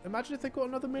think. Imagine if they got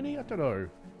another mini. I don't know.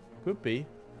 Could be.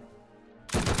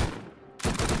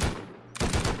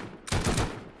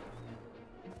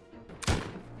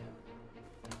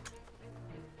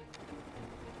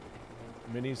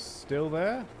 Mini's still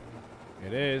there?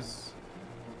 It is.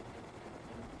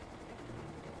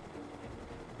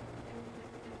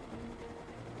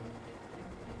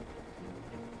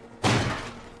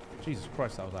 Jesus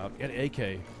Christ, that was loud. Get an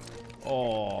AK.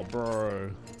 Oh,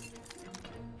 bro.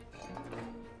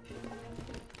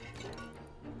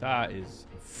 That is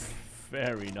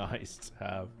very nice to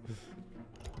have.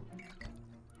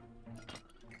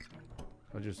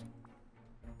 I'll just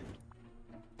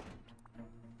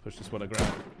push this one to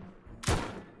ground.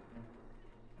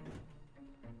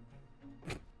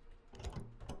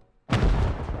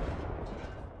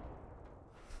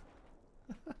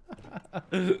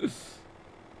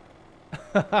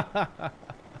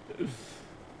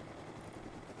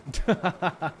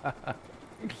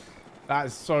 That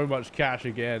is so much cash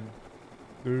again,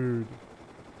 dude.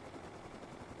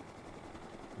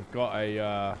 We've got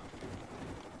a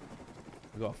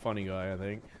funny guy, I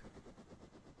think.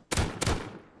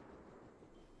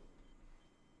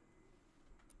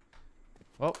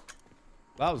 Well,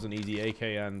 that was an easy AK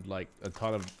and like a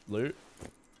ton of loot.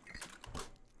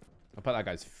 I bet that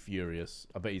guy's furious.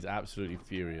 I bet he's absolutely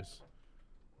furious.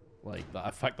 Like, the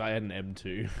fact that I had an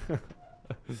M2.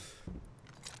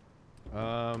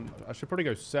 I should probably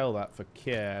go sell that for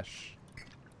cash.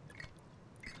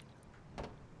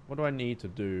 What do I need to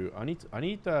do? I need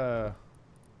let's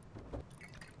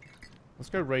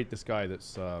go raid this guy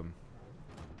that's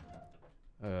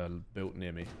built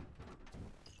near me.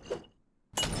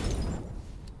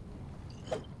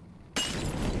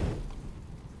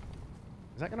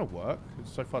 Is that gonna work?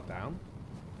 It's so far down.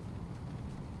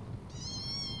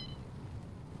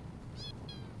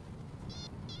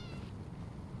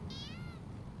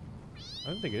 I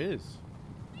don't think it is.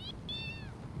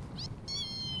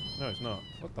 No, it's not.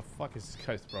 What the fuck is this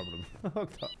guy's problem?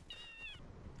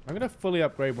 I'm gonna fully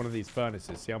upgrade one of these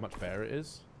furnaces, see how much better it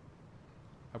is.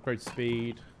 Upgrade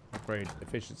speed, upgrade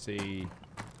efficiency.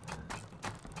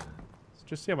 Let's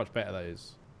just see how much better that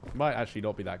is. It might actually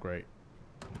not be that great.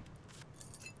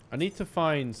 I need to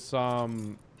find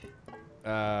some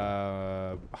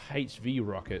HV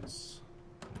rockets.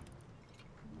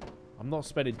 I'm not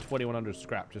spending 2100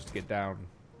 scrap just to get down,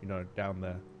 you know, down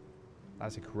there.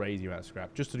 That's a crazy amount of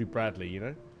scrap just to do Bradley, you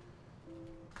know.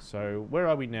 So where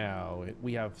are we now?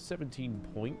 We have 17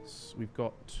 points. We've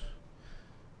got,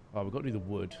 oh, we've got to do the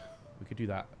wood. We could do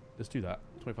that. Let's do that.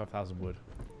 25,000 wood.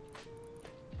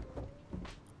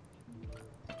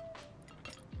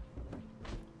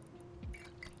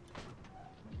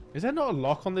 Is there not a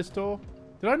lock on this door?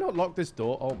 Did I not lock this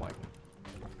door? Oh my.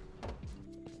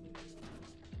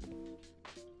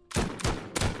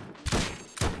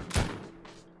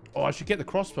 Oh, I should get the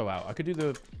crossbow out. I could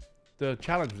do the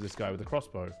challenge with this guy with the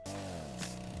crossbow.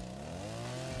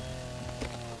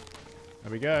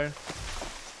 There we go.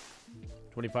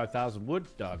 25,000 wood,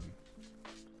 done.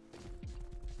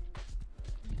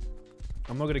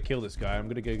 I'm not going to kill this guy. I'm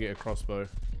going to go get a crossbow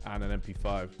and an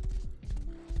MP5.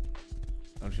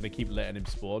 I'm just going to keep letting him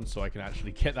spawn so I can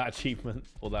actually get that achievement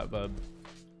or that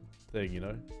thing, you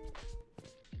know?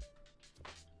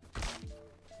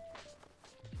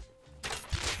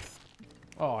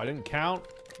 Oh, I didn't count?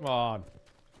 Come on.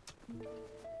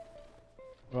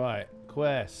 Right,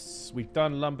 quests. We've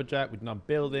done lumberjack, we've done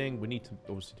building. We need to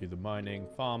obviously do the mining,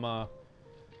 farmer.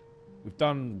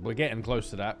 We're getting close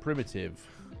to that. Primitive.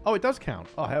 Oh, it does count.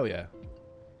 Oh, hell yeah.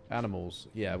 Animals.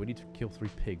 Yeah, we need to kill 3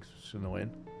 pigs, which is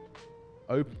annoying.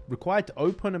 Required to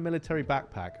open a military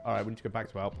backpack. Alright, we need to go back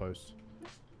to outpost.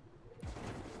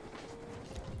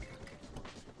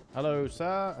 Hello,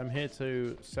 sir. I'm here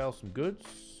to sell some goods.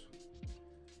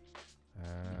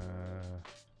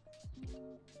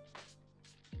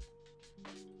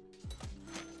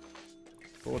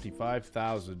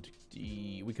 45,000.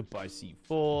 We could buy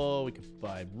C4. We could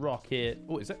buy rocket.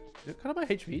 Oh, is it? Can I buy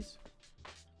HVs?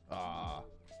 Ah.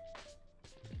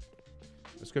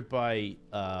 Let's go buy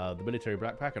the military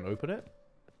backpack and open it.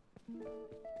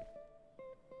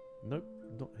 Nope,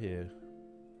 not here.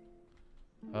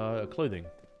 Clothing.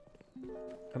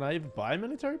 Can I even buy a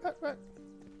military backpack?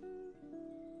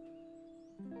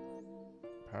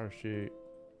 Parachute.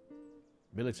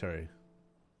 Military.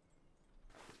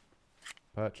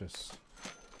 Purchase.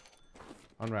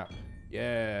 Unwrap.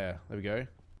 Yeah, there we go.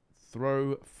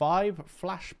 Throw 5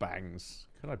 flashbangs.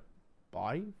 Can I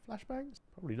buy flashbangs?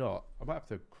 Probably not. I might have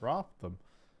to craft them.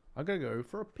 I'm gonna go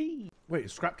for a pee. Wait,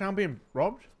 is Scraptown being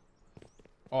robbed?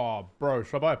 Oh, bro,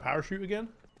 should I buy a parachute again?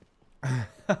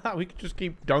 We could just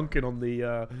keep dunking on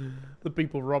the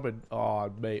people robbing. Oh,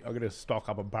 mate, I'm gonna stock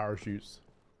up on parachutes.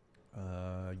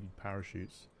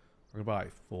 Parachutes. I'm gonna buy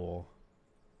 4.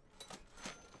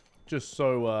 Just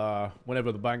so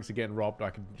whenever the banks are getting robbed, I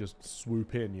can just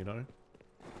swoop in, you know?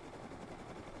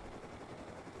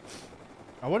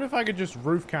 I wonder if I could just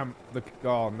roof camp the...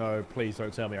 Oh, no, please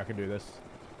don't tell me I can do this.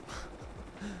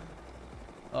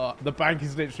 The bank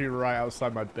is literally right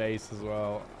outside my base as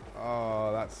well.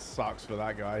 Oh, that sucks for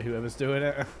that guy, whoever's doing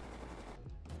it.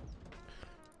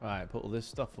 Alright, put all this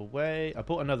stuff away. I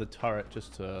bought another turret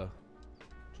just to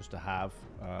have.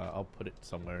 I'll put it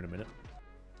somewhere in a minute.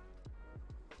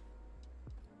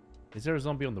 Is there a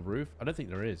zombie on the roof? I don't think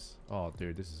there is. Oh,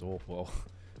 dude, this is awful.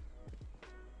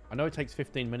 I know it takes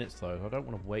 15 minutes, though. I don't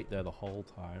want to wait there the whole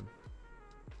time.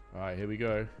 Alright, here we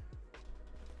go.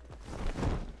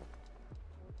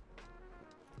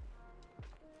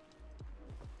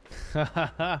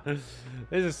 This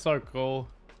is so cool.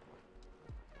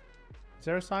 Is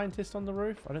there a scientist on the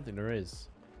roof? I don't think there is.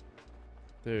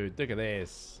 Dude, look at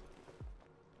this.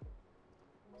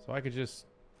 So I could just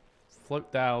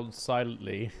float down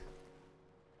silently.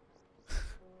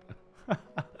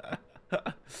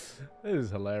 This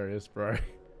is hilarious, bro.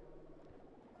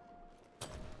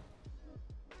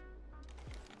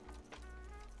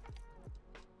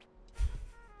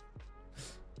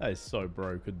 That is so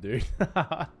broken, dude.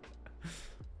 The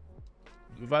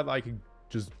fact that I can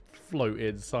just float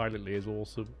in silently is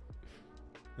awesome.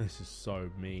 This is so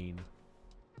mean.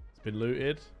 It's been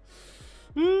looted.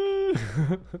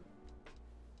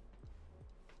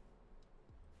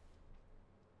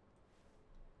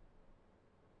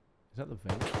 Is that the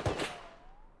vent?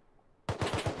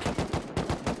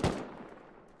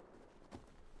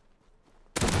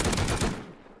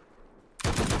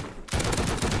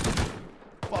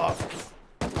 Fuck.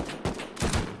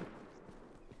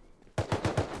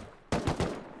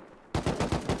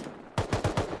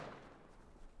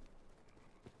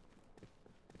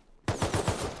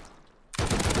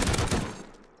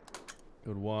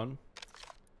 Good one.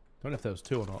 Don't know if there was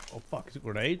 2 or not. Oh fuck, is it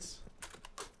grenades?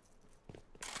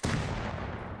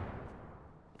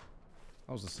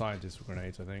 That was the scientist with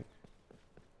grenades, I think.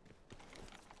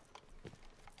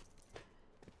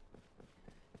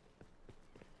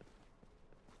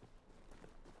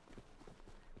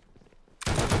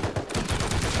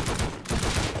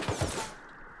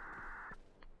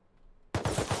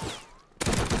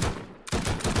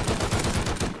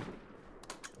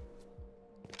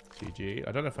 GG.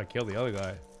 I don't know if I killed the other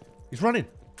guy. He's running!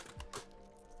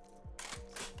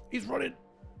 He's running!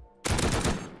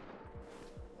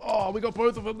 Oh, we got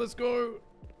both of them. Let's go.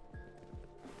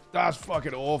 That's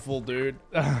fucking awful, dude.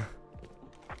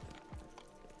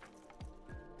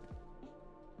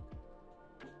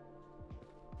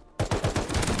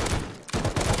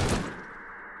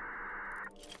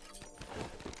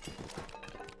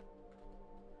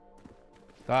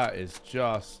 That is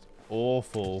just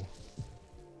awful.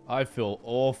 I feel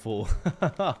awful.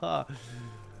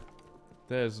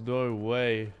 There's no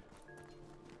way.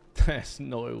 There's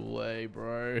no way,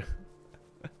 bro.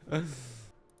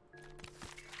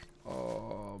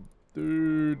 Oh,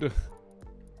 dude.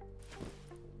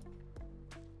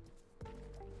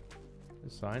 The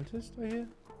scientist, I hear?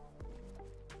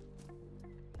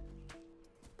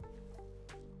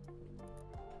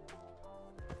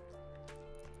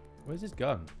 Where's his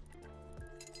gun?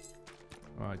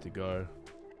 Oh, I need to go.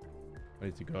 I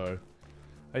need to go.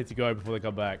 I need to go before they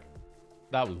come back.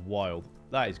 That was wild.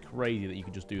 That is crazy that you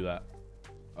could just do that.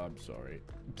 I'm sorry.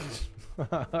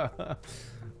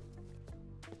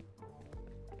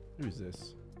 Who is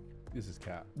this? This is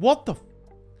Cat. What the?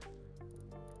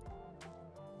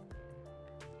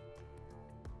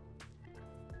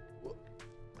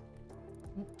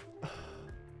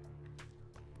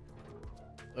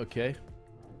 Okay.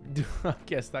 I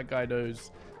guess that guy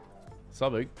knows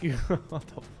something. What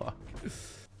the fuck?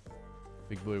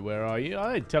 Big boy, where are you?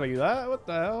 I ain't telling you that. What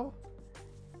the hell?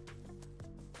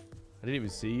 I didn't even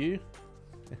see you.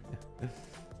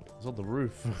 It's on the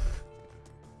roof.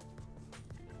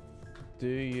 Do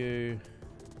you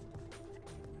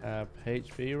have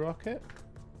HP rocket?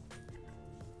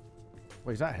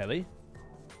 Wait, is that heli?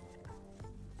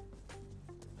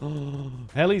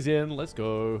 Heli's in. Let's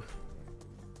go.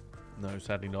 No,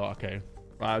 sadly not. Okay.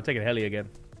 Right, I'm taking heli again.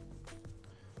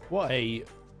 What a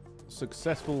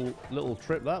successful little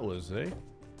trip that was, eh?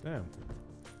 Damn.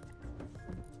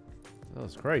 That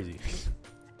was crazy.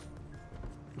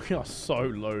 We are so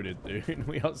loaded, dude.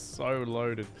 We are so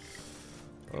loaded.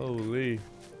 Holy.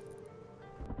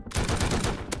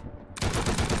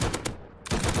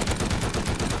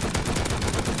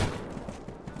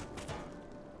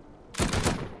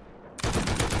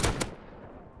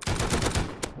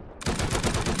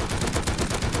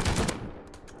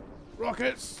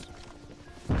 Rockets!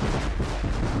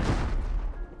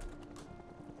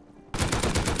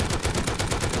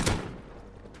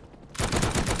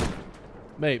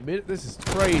 Mate, this is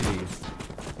crazy.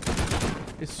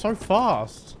 It's so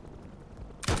fast.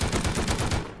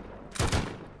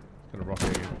 Gonna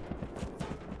rocket again.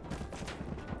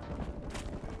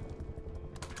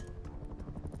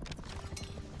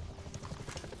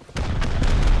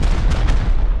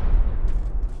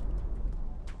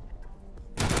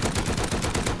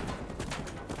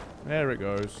 There it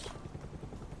goes.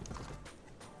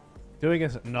 Doing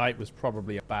this at night was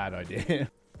probably a bad idea.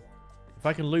 If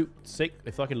I can loot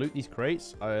these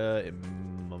crates,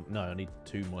 no, I need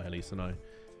 2 more helis, don't I?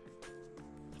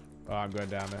 Oh, I'm going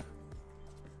down there.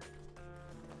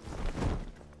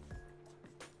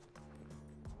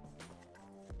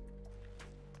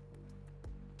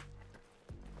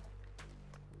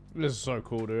 This is so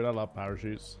cool, dude. I love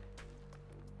parachutes.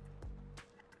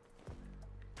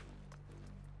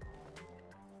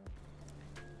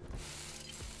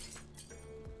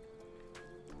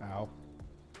 Ow.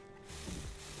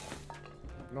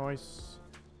 Nice.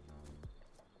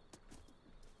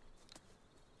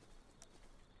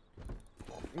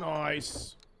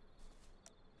 Nice.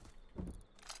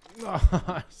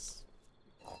 Nice.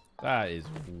 That is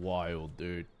wild,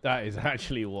 dude. That is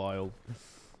actually wild.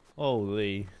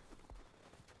 Holy.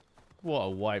 What a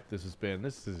wipe this has been.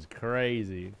 This is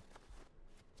crazy.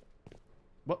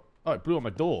 What? Oh, it blew on my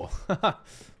door.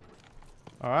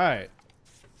 Alright.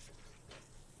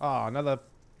 Ah, another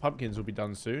pumpkins will be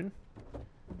done soon.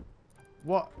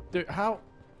 What? Dude, how?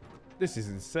 This is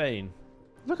insane.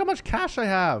 Look how much cash I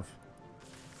have.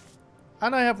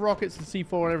 And I have rockets and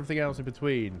C4 and everything else in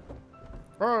between.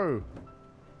 Bro.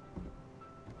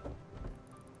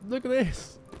 Look at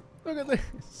this. Look at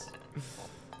this.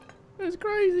 It's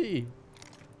crazy.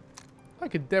 I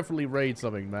could definitely raid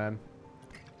something, man.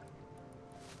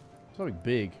 Something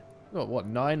big. Got what,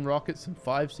 9 rockets and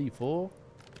 5 C4?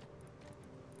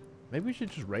 Maybe we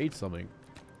should just raid something.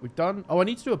 We've done... Oh, I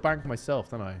need to do a bank myself,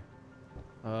 don't I?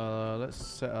 Let's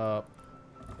set up...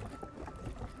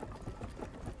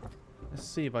 Let's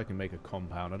see if I can make a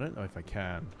compound. I don't know if I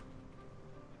can.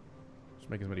 Just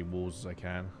make as many walls as I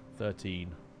can. 13.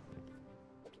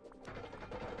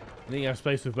 I think I have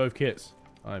space with both kits.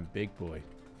 I'm big boy.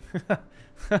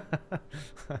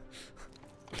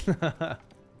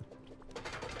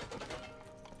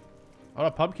 Are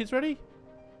our pumpkins ready?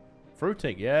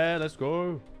 Fruiting, yeah, let's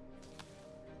go.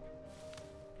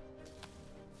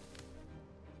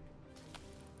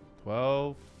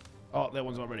 Oh, that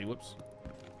one's not ready. Whoops.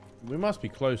 We must be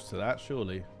close to that,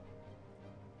 surely.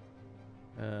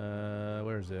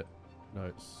 Where is it? No,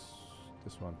 it's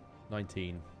this one.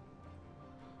 19.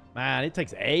 Man, it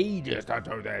takes ages to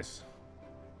do this.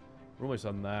 We're almost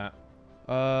on that.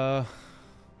 I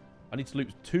need to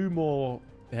loot 2 more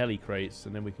heli crates,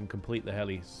 and then we can complete the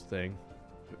heli thing.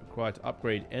 Required to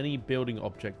upgrade any building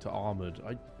object to armored.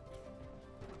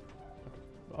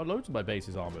 Loads of my base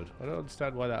is armored. I don't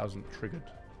understand why that wasn't triggered.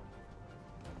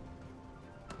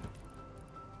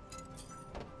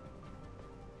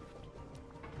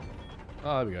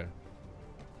 Oh, there we go.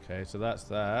 Okay, so that's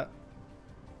that.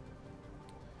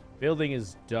 Building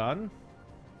is done.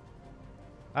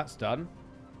 That's done.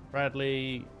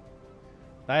 Bradley.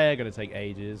 They're going to take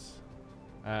ages.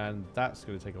 And that's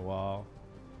going to take a while.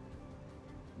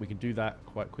 We can do that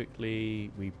quite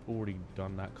quickly. We've already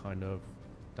done that kind of.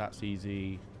 That's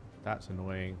easy. That's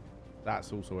annoying.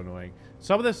 That's also annoying.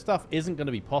 Some of this stuff isn't going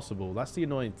to be possible. That's the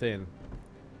annoying thing.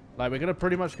 Like, we're going to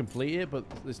pretty much complete it, but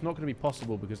it's not going to be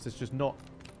possible because there's just not...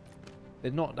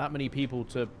 There's not that many people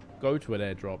to go to an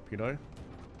airdrop, you know?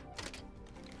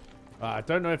 I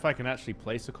don't know if I can actually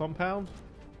place a compound.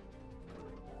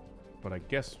 But I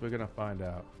guess we're going to find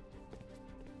out.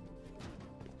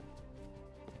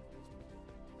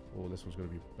 Oh, this one's going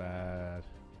to be bad.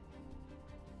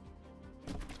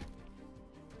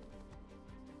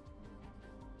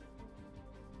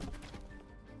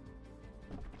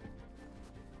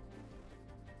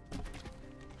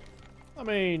 I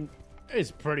mean,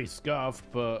 it's pretty scuffed,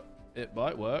 but it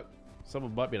might work.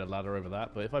 Someone might be able to ladder over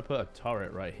that, but if I put a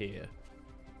turret right here,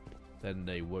 then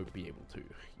they won't be able to.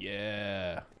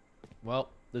 Yeah.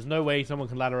 Well, there's no way someone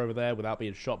can ladder over there without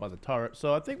being shot by the turret,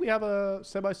 so I think we have a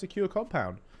semi-secure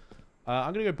compound.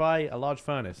 I'm going to go buy a large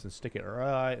furnace and stick it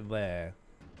right there.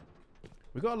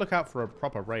 We got to look out for a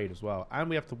proper raid as well. And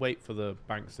we have to wait for the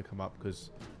banks to come up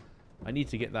because I need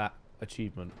to get that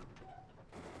achievement.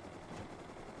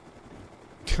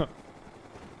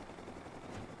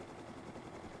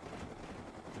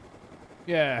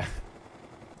 Yeah.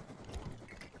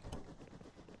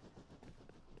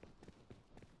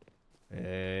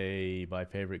 Hey, my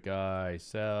favorite guy.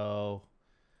 Sell.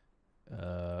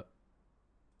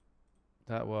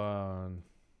 That one.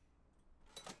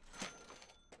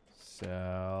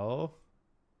 Sell.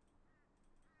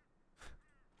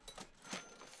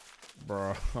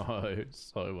 Bro,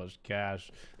 so much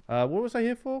cash. What was I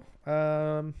here for?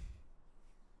 I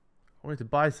wanted to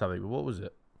buy something, but what was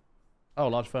it? Oh,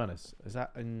 large furnace. Is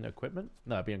that in equipment?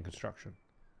 No, it'd be in construction.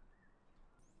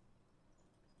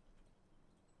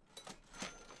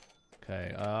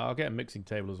 Okay, I'll get a mixing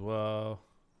table as well.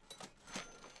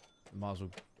 Might as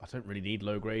well. I don't really need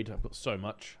low grade. I've got so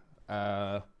much. Should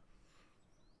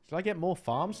I get more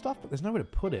farm stuff? But there's nowhere to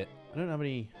put it. I don't have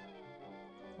any.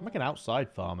 I'll make an outside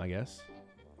farm, I guess.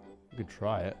 We could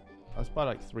try it. Let's buy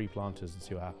like 3 planters and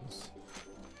see what happens.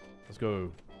 Let's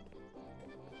go.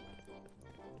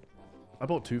 I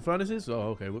bought 2 furnaces? Oh,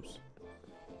 okay, whoops.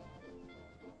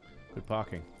 Good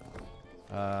parking.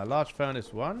 Large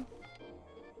furnace 1.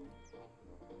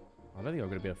 I don't think I'm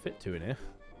going to be able to fit 2 in here.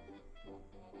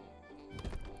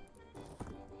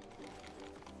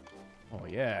 Oh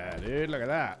yeah, dude, look at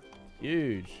that.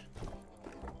 Huge.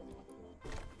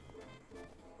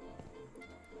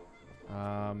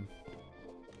 Okay,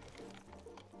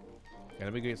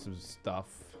 let me get some stuff.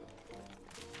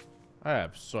 I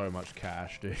have so much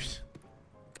cash, dude.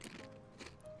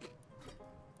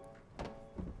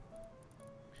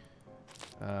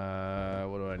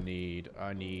 What do I need?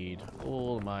 I need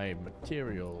all my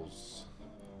materials.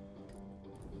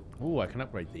 Ooh, I can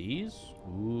upgrade these.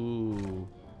 Ooh.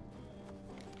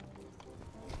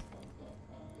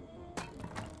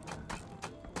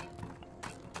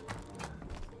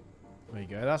 There you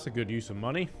go. That's a good use of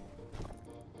money.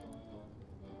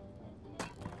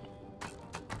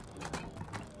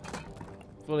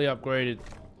 Fully upgraded.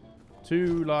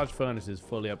 2 large furnaces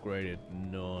fully upgraded.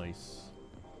 Nice.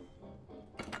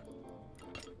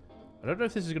 I don't know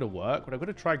if this is going to work, but I'm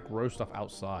going to try grow stuff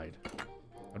outside.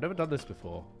 I've never done this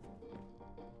before.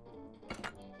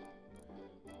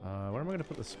 Where am I going to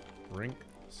put the spring?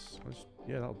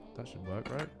 Yeah, that should work,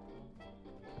 right?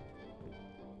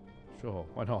 Sure,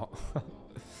 why not?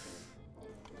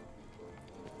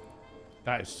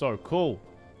 That is so cool.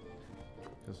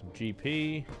 Got some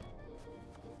GP.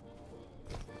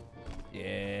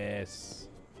 Yes.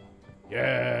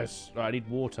 Yes. Right, I need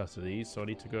water to these, so I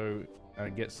need to go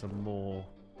and get some more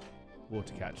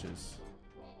water catchers.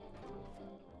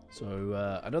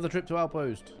 So, another trip to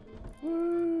Outpost.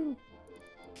 Woo!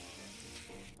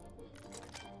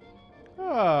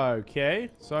 Okay,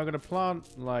 so I'm going to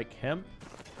plant, like, hemp.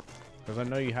 Because I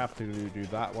know you have to do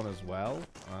that one as well.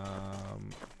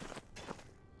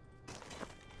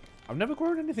 I've never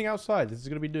grown anything outside. This is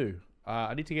going to be new.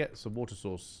 I need to get some water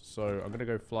source. So I'm going to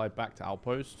go fly back to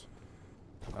Outpost.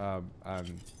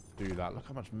 And do that. Look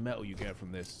how much metal you get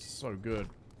from this. It's so good.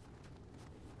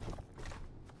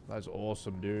 That's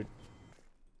awesome, dude.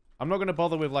 I'm not going to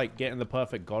bother with, like, getting the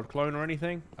perfect god clone or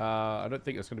anything. I don't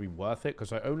think it's going to be worth it.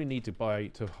 Because I only need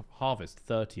to harvest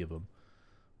 30 of them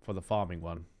for the farming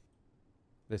one.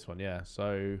 This one, yeah.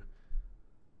 So,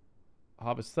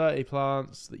 harvest 30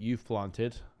 plants that you've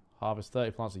planted. Harvest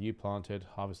 30 plants that you planted.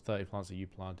 Harvest 30 plants that you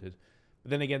planted.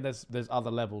 But then again, there's other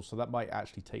levels, so that might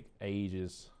actually take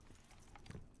ages.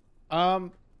 I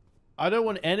don't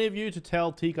want any of you to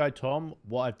tell T-Guy Tom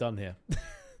what I've done here.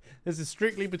 This is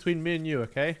strictly between me and you,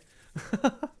 okay?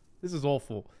 This is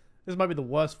awful. This might be the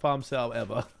worst farm setup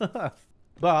ever.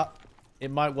 But, it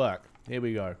might work. Here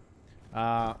we go.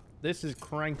 This is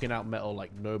cranking out metal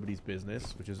like nobody's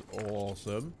business, which is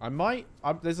awesome.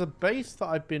 There's a base that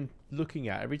I've been looking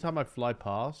at every time I fly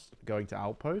past, going to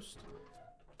Outpost.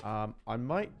 I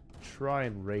might try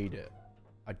and raid it.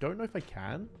 I don't know if I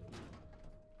can.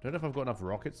 I don't know if I've got enough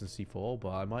rockets and C4, but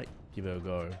I might give it a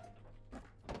go.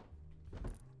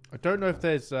 I don't know if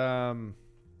there's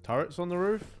turrets on the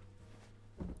roof.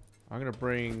 I'm going to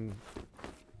bring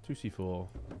 2 C4.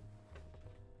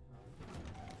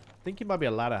 I think it might be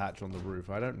a ladder hatch on the roof.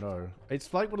 I don't know.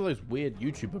 It's like one of those weird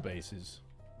YouTuber bases.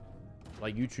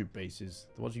 Like YouTube bases.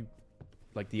 The ones you...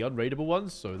 Like the unraidable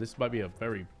ones. So this might be a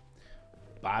very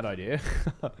bad idea.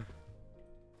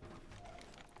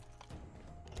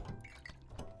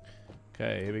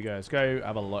 Okay, here we go. Let's go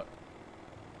have a look.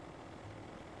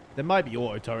 There might be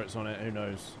auto turrets on it. Who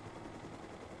knows?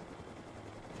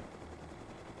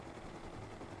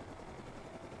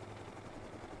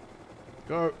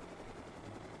 Go.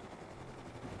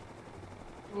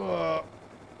 Whoa.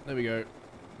 There we go.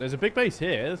 There's a big base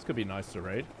here. This could be nice to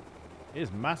raid. It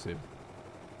is massive.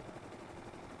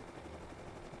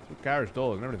 It's got garage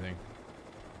doors and everything.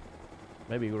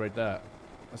 Maybe we'll raid that.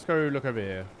 Let's go look over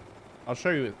here. I'll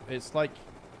show you. It's like...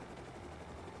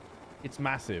 It's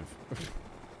massive.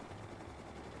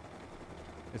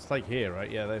 It's like here,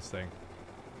 right? Yeah, this thing.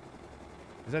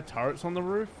 Is there turrets on the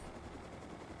roof?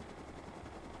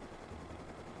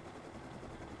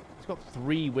 It's got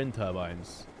 3 wind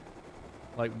turbines.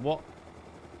 Like, what?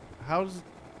 How does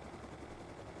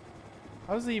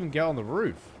it even get on the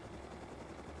roof?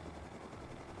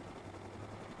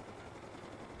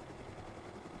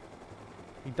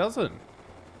 He doesn't.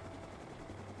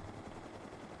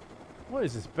 What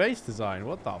is this base design?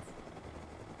 What the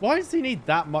why does he need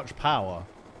that much power?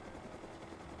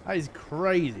 That is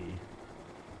crazy.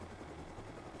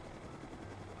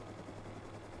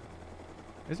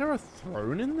 Is there a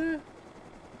throne in there?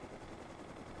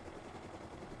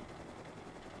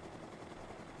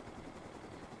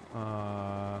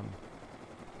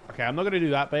 Okay, I'm not going to do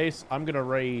that base. I'm going to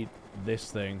raid this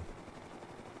thing.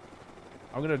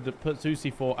 I'm going to put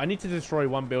 2C4. I need to destroy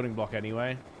 1 building block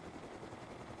anyway.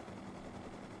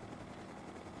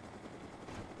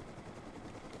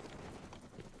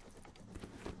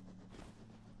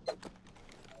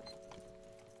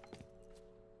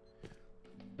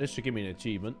 This should give me an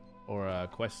achievement or a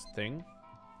quest thing.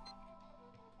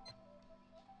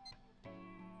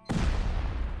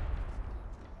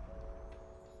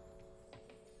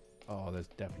 Oh, there's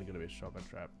definitely going to be a shotgun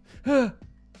trap.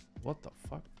 What the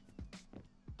fuck?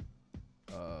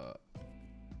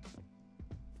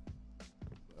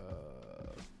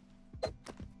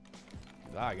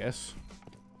 I guess.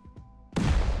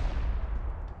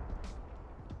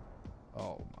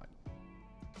 Oh my.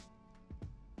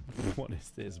 What is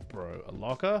this, bro? A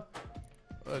locker?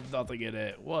 There's nothing in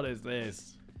it. What is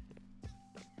this?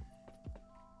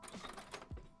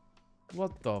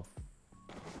 What the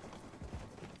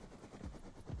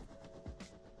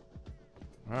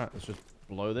Alright, let's just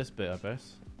blow this bit, I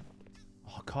guess.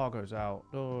 Oh, cargo's out.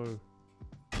 No.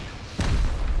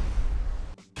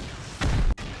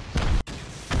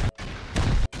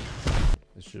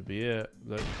 This should be it.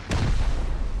 Look.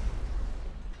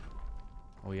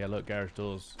 Oh yeah, look, garage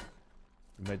doors.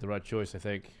 We made the right choice, I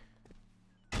think.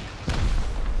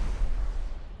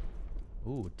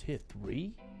 Ooh, tier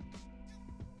 3?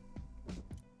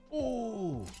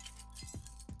 Ooh!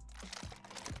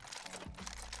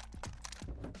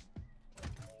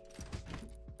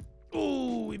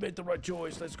 Ooh, we made the right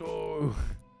choice. Let's go.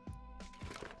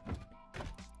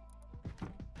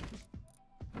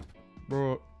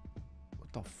 Bro.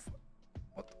 What the fuck?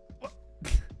 What?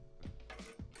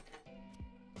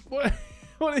 What?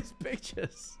 What are these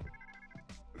pictures?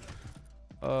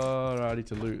 No, I need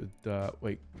to loot.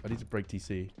 Wait, I need to break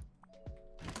TC.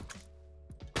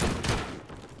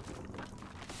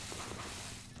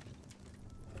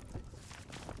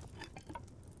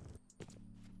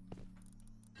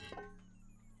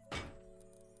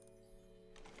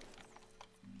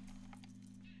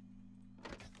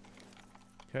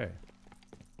 Okay.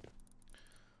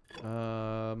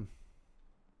 All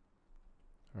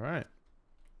right.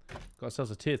 Got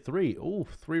ourselves a tier 3. Oh,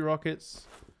 3 rockets.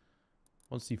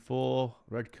 1C4,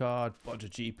 red card, bunch of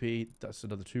GP. That's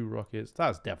another 2 rockets.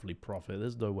 That's definitely profit.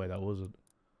 There's no way that wasn't.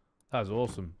 That was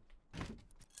awesome.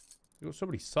 We got so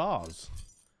many SARS.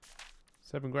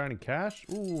 7 grand in cash.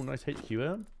 Ooh, nice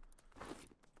HQM.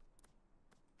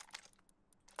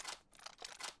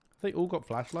 They all got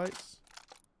flashlights.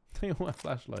 They all have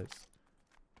flashlights.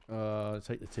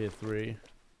 Take the tier 3.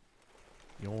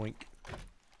 Yoink.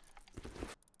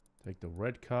 Take the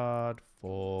red card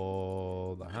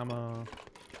for the hammer.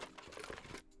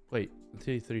 Wait, the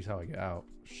tier 3 is how I get out.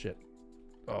 Shit.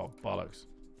 Oh, bollocks.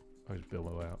 I just build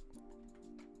my way out.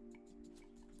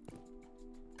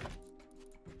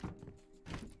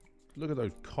 Look at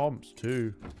those comps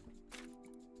too.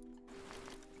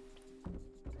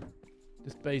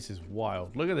 This base is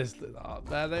wild. Look at this. Oh,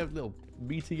 man, they have a little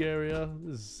meeting area.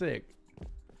 This is sick.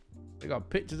 They got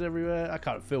pictures everywhere. I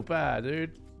can't feel bad,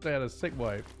 dude. They had a sick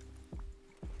wipe.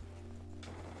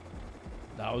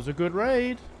 That was a good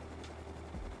raid.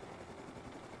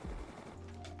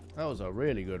 That was a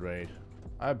really good raid.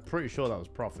 I'm pretty sure that was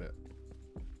profit.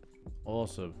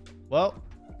 Awesome. Well,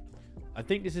 I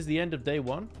think this is the end of day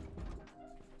 1.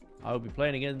 I will be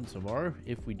playing again tomorrow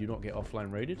if we do not get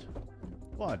offline raided.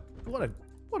 What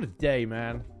a day,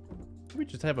 man. Can we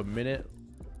just have a minute?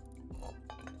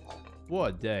 What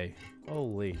a day.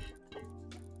 Holy.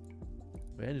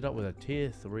 We ended up with a tier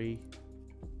 3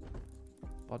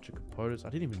 bunch of components. I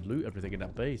didn't even loot everything in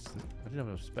that base. I didn't have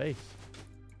enough space.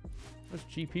 How much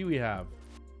GP we have?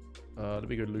 Let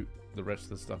me go loot the rest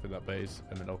of the stuff in that base,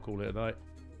 and then I'll call it a night.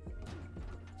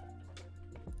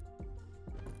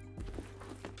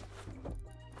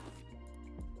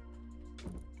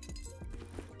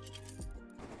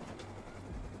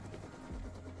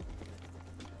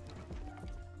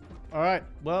 Alright,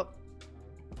 well,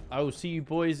 I will see you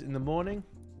boys in the morning.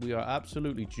 We are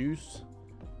absolutely juiced.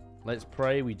 Let's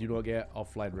pray we do not get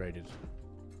offline raided.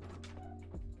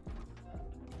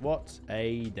 What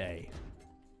a day.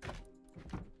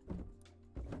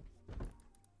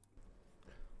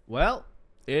 Well,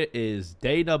 it is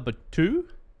day number 2.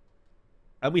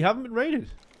 And we haven't been raided.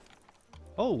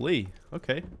 Holy,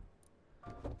 okay.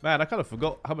 Man, I kind of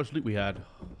forgot how much loot we had.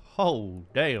 Oh,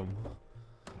 damn.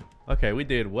 Okay, we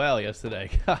did well yesterday.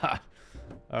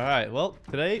 Alright, well,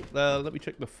 today, let me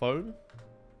check the phone.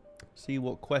 See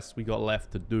what quests we got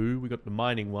left to do. We got the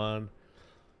mining one.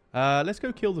 Let's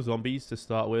go kill the zombies to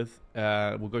start with.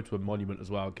 We'll go to a monument as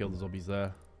well and kill the zombies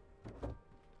there.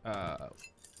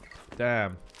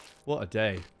 Damn. What a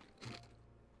day.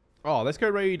 Oh, let's go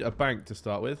raid a bank to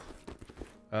start with.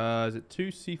 Is it 2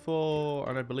 C4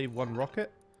 and I believe 1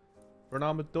 rocket for an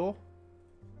armored door?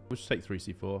 We'll just take 3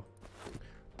 C4.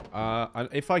 And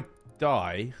if I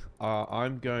die,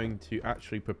 I'm going to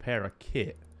actually prepare a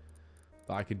kit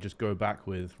that I can just go back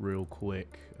with real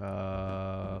quick.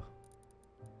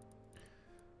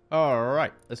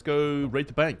 Alright, let's go raid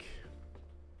the bank.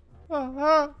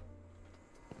 Right,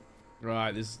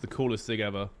 this is the coolest thing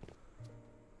ever.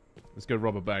 Let's go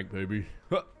rob a bank, baby.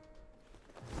 Oh,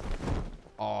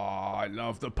 I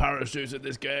love the parachutes in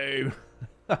this game.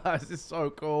 This is so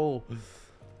cool.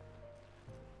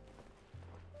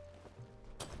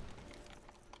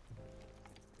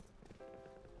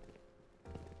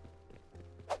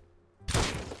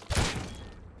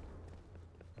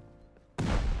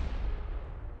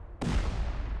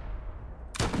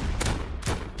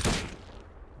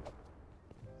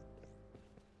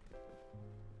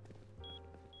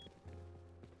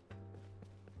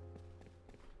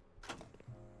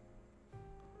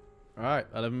 Alright,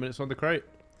 11 minutes on the crate.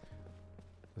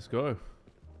 Let's go.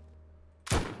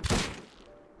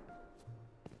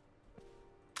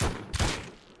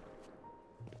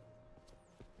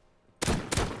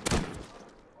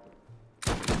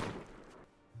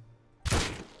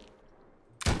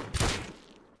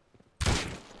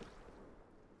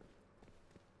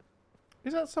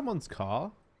 Is that someone's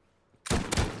car?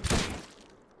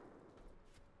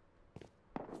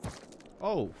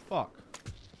 Oh, fuck.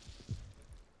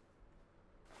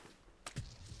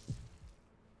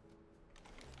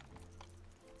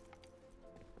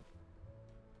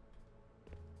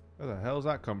 Where the hell's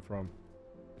that come from?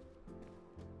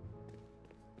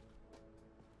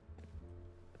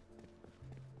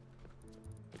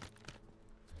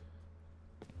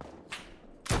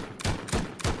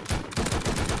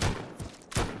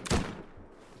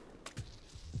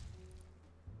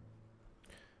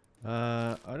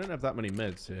 I don't have that many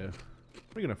meds here.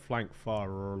 We're gonna flank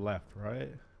far or left, right?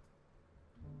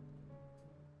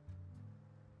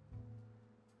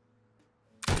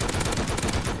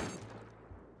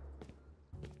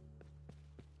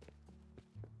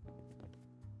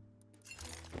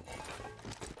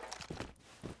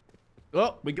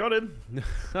 Oh, we got him.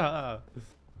 I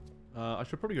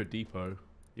should probably go depot.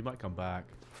 He might come back.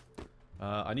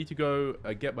 I need to go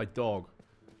get my dog.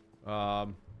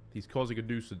 He's causing a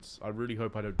nuisance. I really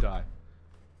hope I don't die.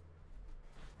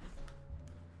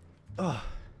 Ugh.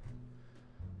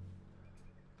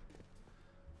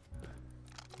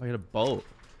 I hit a bolt.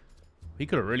 He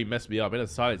could have really messed me up. He had a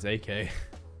silenced AK.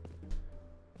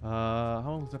 How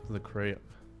long is left in the crate?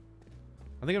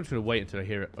 I think I'm just going to wait until I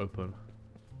hear it open.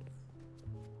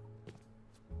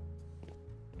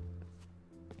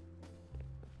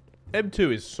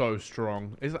 M2 is so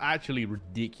strong. It's actually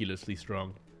ridiculously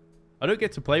strong. I don't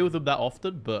get to play with them that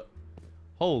often, but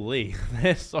holy,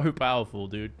 they're so powerful,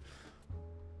 dude.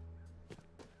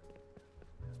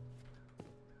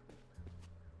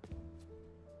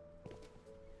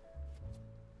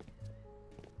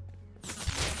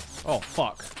 Oh,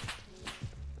 fuck.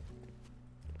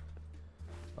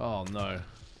 Oh, no.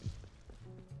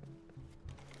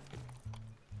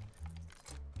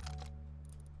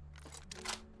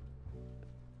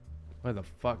 Where the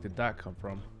fuck did that come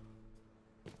from?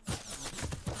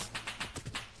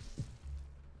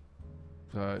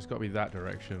 So it's got to be that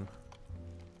direction.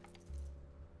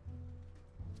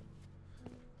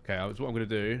 Okay, what I'm going to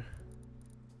do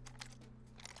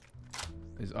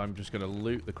is I'm just going to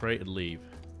loot the crate and leave.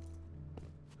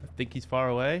 I think he's far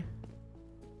away.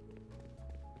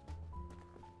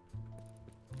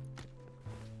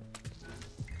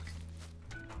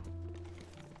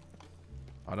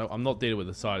 I'm not dealing with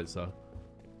the silencer.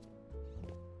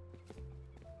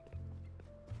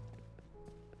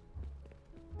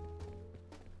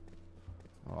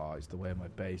 Oh, he's the way of my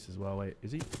base as well. Wait,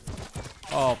 is he?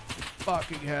 Oh,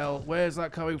 fucking hell. Where's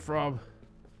that coming from?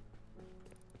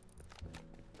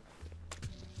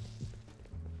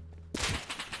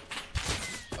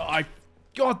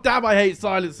 God damn, I hate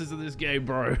silencers in this game,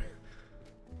 bro.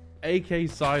 AK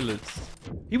silence.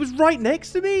 He was right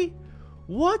next to me?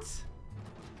 What?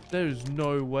 There's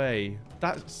no way.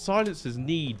 That silencers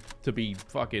need to be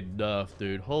fucking nerfed,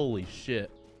 dude. Holy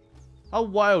shit. How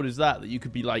wild is that you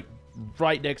could be like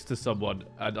right next to someone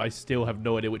and I still have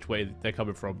no idea which way they're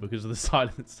coming from because of the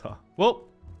silencer? Well,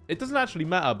 it doesn't actually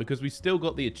matter because we still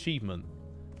got the achievement.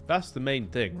 That's the main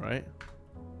thing, right?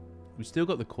 We still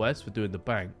got the quest for doing the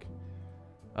bank.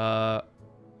 At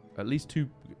least 2.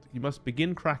 You must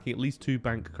begin cracking at least 2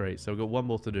 bank crates. So we've got 1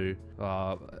 more to do.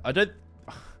 I don't.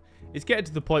 It's getting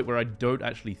to the point where I don't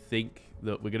actually think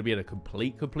that we're going to be able to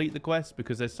complete the quest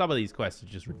because there's some of these quests are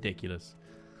just ridiculous.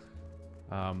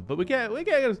 But we're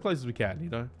getting as close as we can, you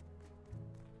know.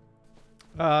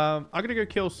 I'm going to go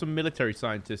kill some military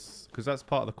scientists because that's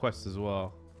part of the quest as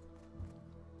well.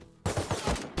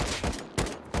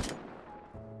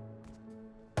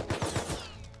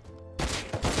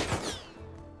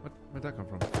 Where'd that come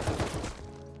from?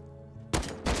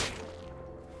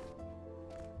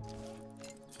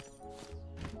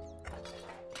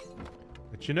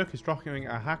 A Chinook is dropping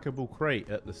a hackable crate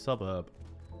at the suburb.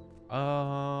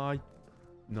 No,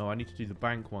 I need to do the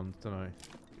bank ones, don't I?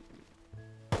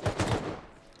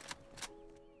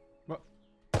 What?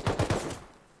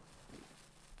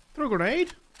 Throw a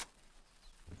grenade?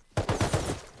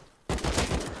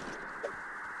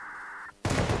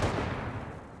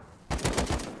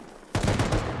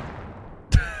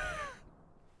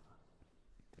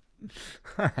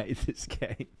 I hate this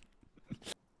game.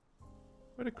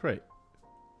 Where'd a crate?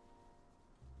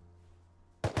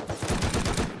 Is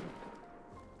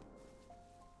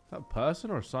that a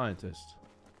person or a scientist?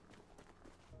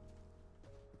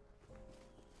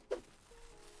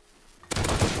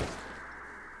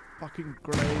 Fucking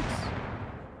grenades.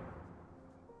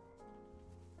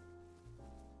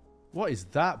 What is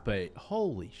that bait?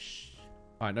 Holy sh...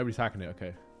 Alright, nobody's hacking it,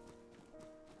 okay.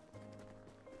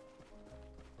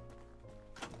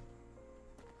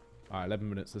 Alright, 11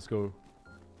 minutes, let's go.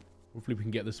 Hopefully we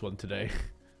can get this one today.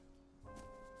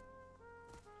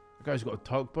 That guy's got a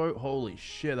tugboat? Holy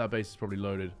shit, that base is probably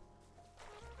loaded.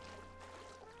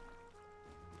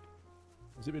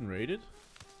 Has it been raided?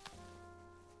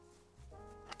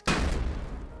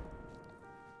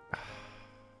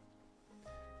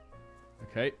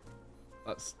 Okay.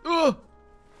 That's...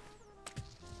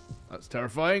 That's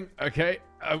terrifying. Okay,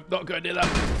 I'm not going near that.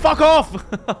 Fuck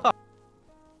off!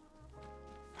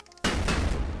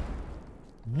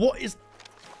 What is...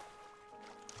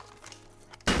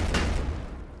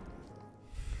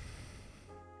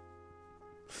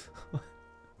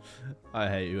 I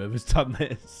hate whoever's done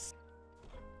this.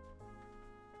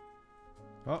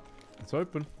 Oh, it's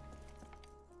open.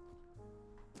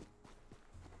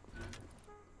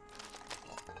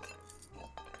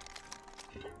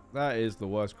 That is the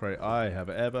worst crate I have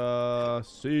ever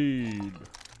seen.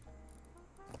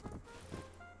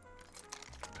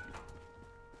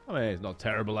 I mean, it's not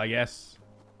terrible, I guess.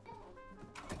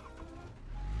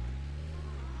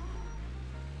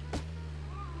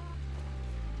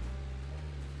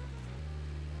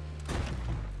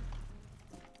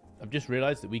 I've just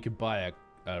realized that we could buy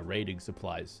a raiding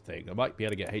supplies thing. I might be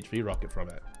able to get HV rocket from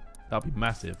it. That'd be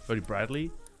massive. Only Bradley?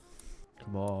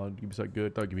 Come on, give me something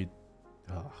good. Don't give me...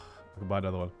 Oh, I can buy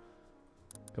another one.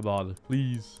 Come on,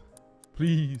 please.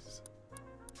 Please.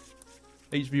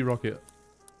 HV rocket.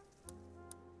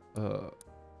 Oh,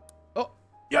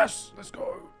 yes! Let's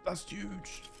go. That's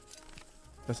huge.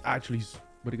 That's actually...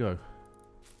 Where'd it go?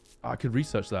 I could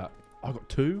research that. I got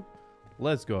 2?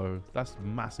 Let's go. That's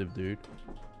massive, dude.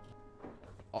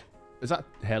 Oh, is that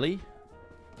heli?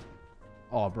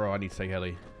 Oh, bro, I need to take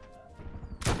heli.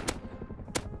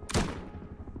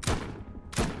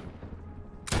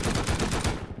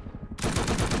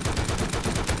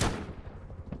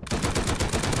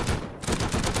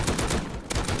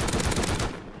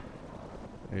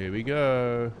 Here we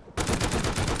go.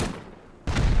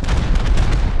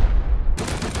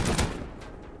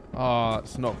 Ah,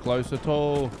 it's not close at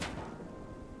all.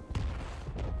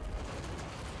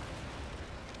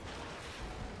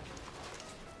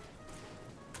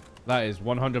 That is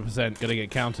 100% gonna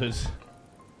get countered.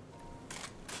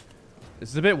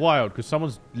 It's a bit wild because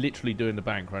someone's literally doing the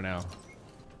bank right now.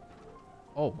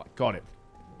 Oh my god, it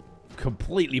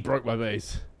completely broke my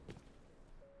base.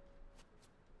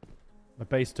 My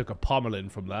base took a pummeling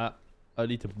from that. I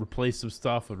need to replace some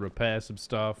stuff and repair some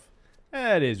stuff.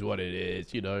 It is what it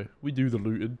is, you know. We do the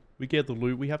looting. We get the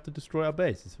loot. We have to destroy our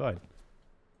base. It's fine.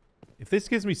 If this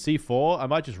gives me C4, I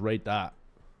might just raid that.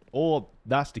 Or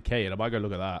that's decaying. I might go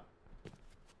look at that.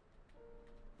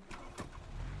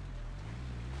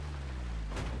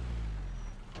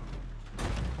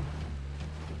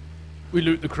 We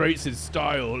loot the crates in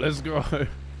style. Let's go.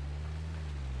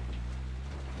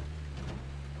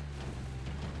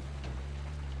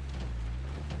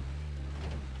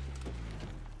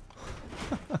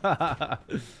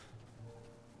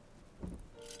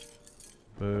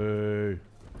 Boo.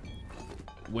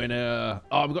 Winner.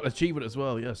 Oh, I've got an achievement as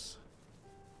well. Yes.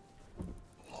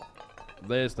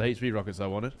 There's the HP rockets I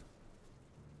wanted.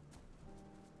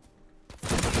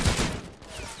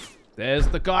 There's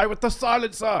the guy with the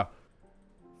silencer.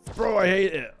 Bro, I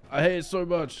hate it. I hate it so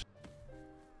much.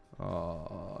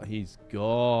 Oh, he's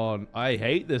gone. I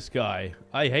hate this guy.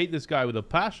 I hate this guy with a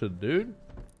passion, dude.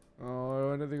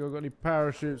 Oh, I don't think I've got any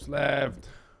parachutes left.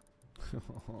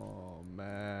 Oh,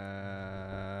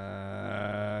 man.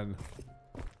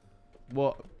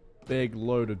 What big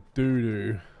load of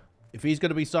doo-doo. If he's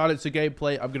going to be silencer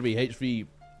gameplay, I'm going to be HV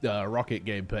rocket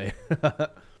gameplay.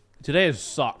 Today has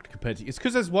sucked compared to... It's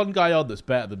because there's one guy on that's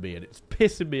better than me, and it's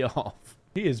pissing me off.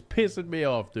 He is pissing me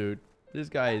off, dude. This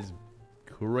guy is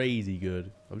crazy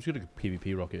good. I'm just going to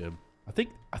PvP rocket him. I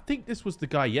think this was the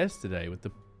guy yesterday with the...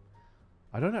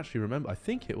 I don't actually remember. I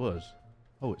think it was.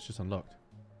 Oh, it's just unlocked.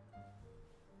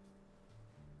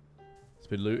 It's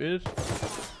been looted.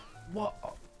 What?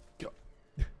 Oh, God.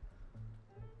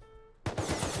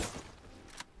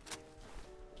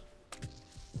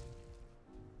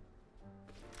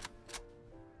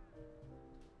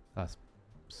 That's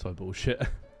so bullshit.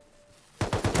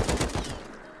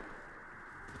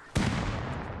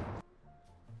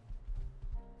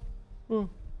 Oh.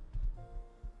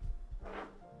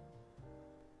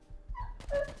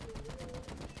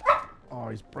 Oh,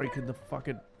 he's breaking the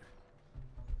fucking...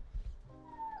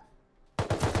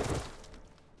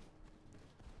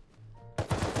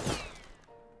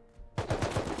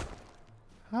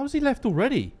 How's he left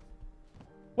already?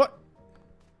 What?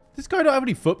 This guy don't have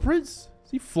any footprints?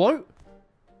 Does he float?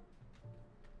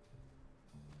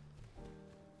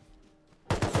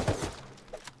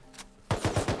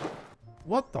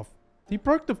 What the... He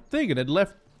broke the thing and then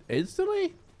left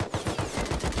instantly?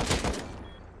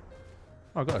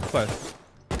 Oh, I got a quest.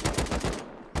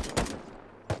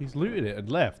 He's looted it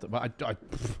and left. But I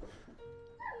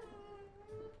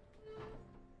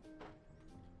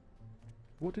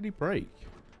What did he break?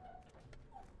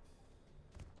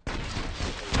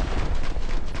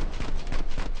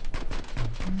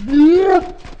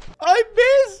 I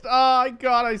missed! Oh,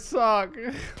 God, I suck.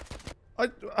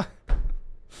 Don't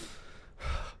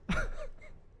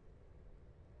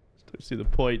see the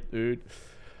point, dude.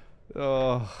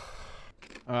 Oh.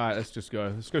 Alright, let's just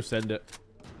go. Let's go send it.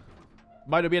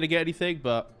 Might not be able to get anything,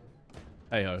 but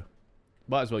hey ho.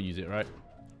 Might as well use it, right?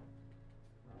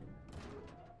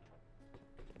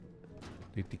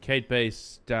 The decayed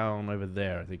base down over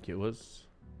there, I think it was.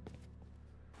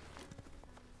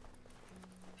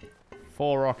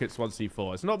 4 rockets, 1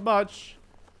 C4. It's not much,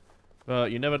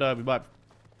 but you never know. We might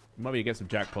be able to get some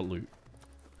jackpot loot.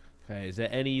 Okay, is there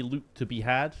any loot to be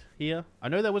had here? I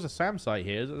know there was a SAM site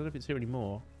here. I don't know if it's here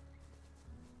anymore.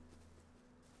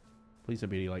 Please don't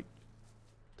be any, like,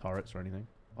 turrets or anything.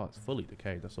 Oh, it's fully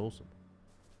decayed. That's awesome.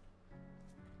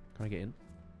 Can I get in?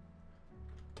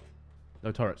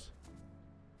 No turrets.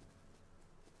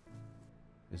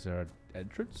 Is there an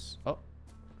entrance? Oh,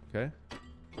 okay.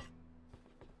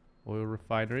 Oil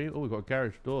refinery. Oh, we've got a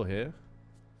garage door here.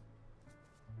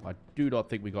 I do not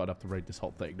think we got enough to raid this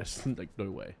whole thing. There's like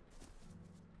no way.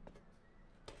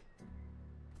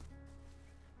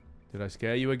 Did I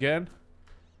scare you again?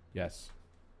 Yes.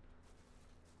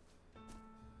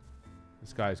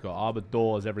 This guy's got armored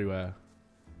doors everywhere.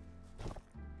 I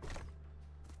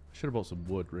should have bought some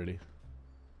wood, really.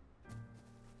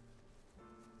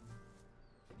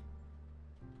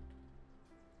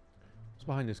 What's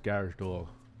behind this garage door?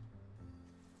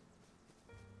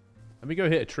 Let me go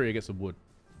hit a tree and get some wood.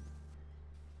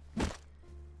 There's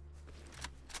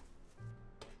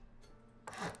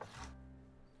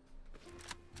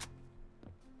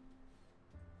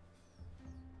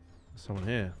someone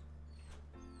here.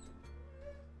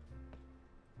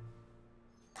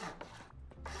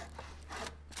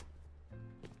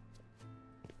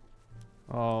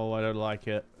 Oh, I don't like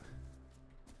it.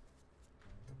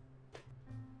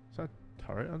 Is that a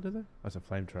turret under there? That's a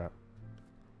flame trap.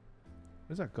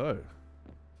 Where's that go?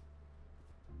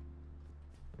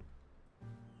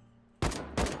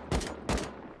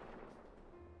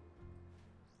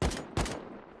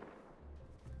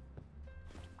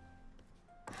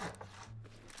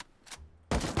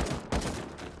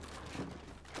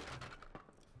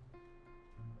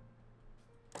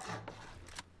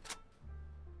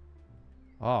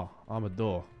 Ah, armored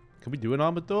door. Can we do an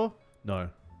armored door? No, I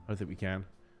don't think we can.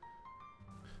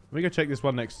 Let me go check this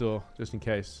one next door, just in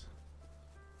case.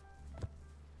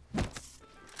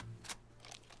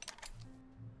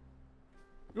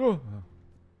 Oh.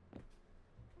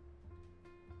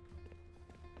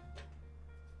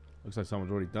 Looks like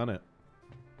someone's already done it.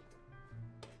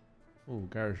 Oh,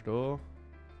 garage door.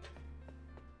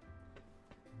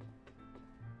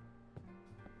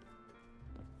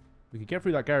 We can get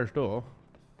through that garage door.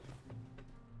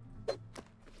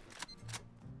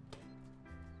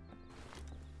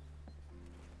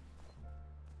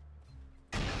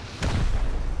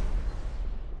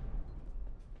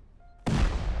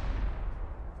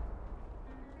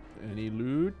 Any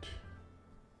loot?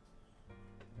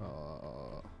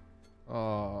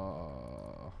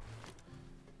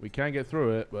 We can get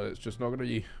through it, but it's just not going to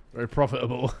be very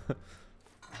profitable.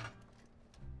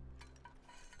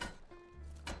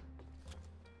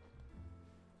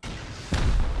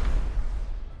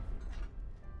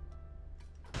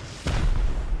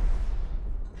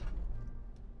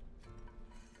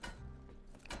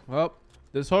 Well,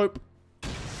 there's hope.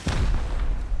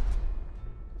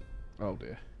 Oh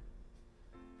dear.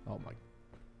 Oh my.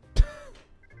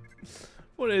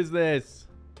 What is this?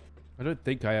 I don't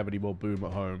think I have any more boom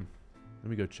at home.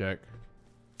 Let me go check.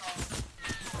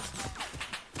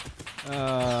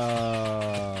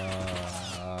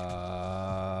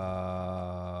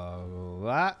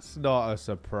 That's not a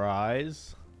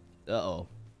surprise. Uh-oh.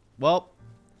 Well,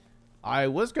 I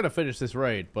was going to finish this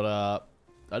raid, but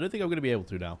I don't think I'm going to be able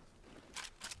to now.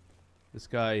 This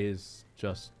guy is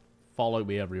just following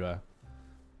me everywhere.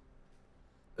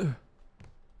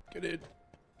 Get in.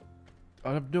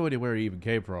 I have no idea where he even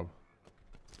came from.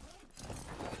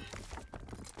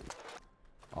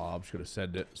 Oh, I'm just going to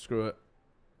send it. Screw it.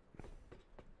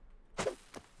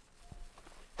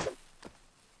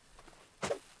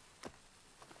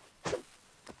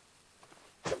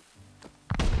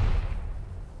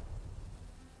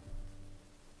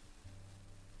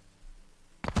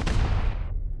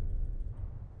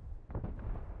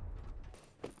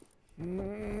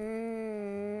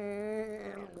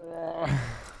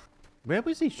 Where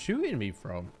was he shooting me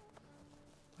from?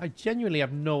 I genuinely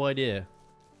have no idea.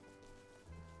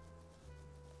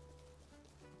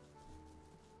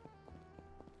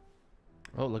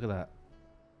 Oh, look at that.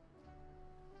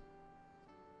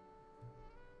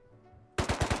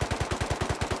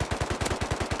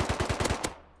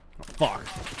 Oh, fuck.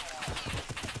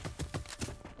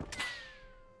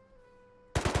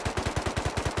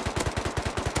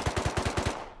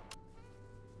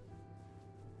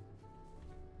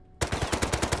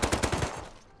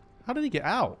 How did he get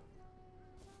out?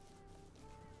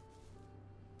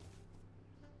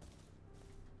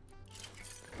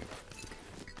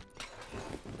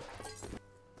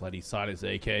 Bloody silence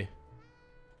AK.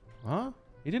 Huh?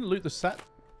 He didn't loot the sat...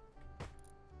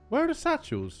 Where are the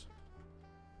satchels?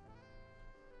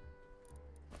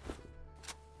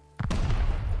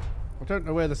 I don't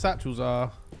know where the satchels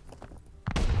are.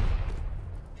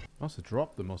 Must have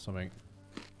dropped them or something.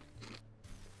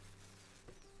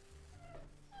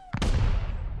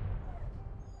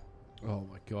 Oh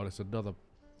my god, it's another...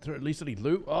 Is there at least any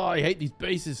loot? Oh, I hate these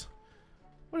bases.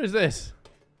 What is this?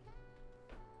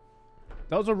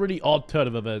 That was a really odd turn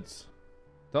of events.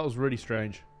 That was really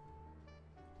strange.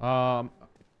 I'm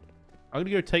gonna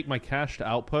go take my cash to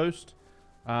Outpost,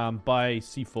 buy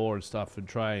C4 and stuff, and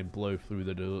try and blow through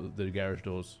the garage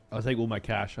doors. I'll take all my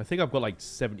cash. I think I've got like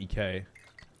 70k.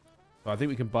 So I think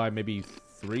we can buy maybe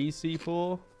 3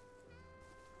 C4.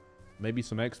 Maybe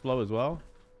some X-Blow as well.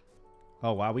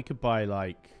 Oh wow, we could buy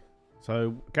like...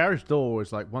 So, garage door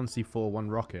is like 1 C4, 1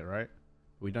 rocket, right?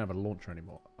 We don't have a launcher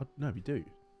anymore. Oh, no, we do.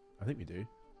 I think we do.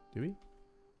 Do we?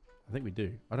 I think we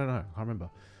do. I don't know. I can't remember.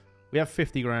 We have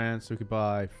 50 grand, so we could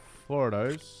buy 4 of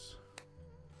those.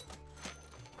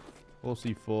 4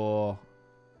 C4.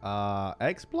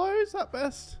 X-Blow, is that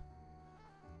best?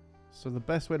 So the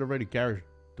best way to raid a garage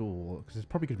door, because there's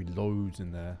probably going to be loads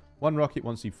in there. 1 rocket,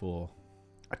 1 C4.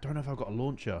 I don't know if I've got a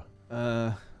launcher.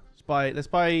 Let's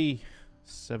buy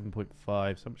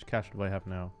 7.5. So much cash do I have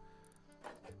now?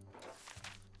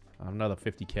 Another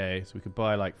 50k. So we could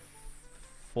buy like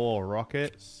 4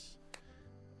 rockets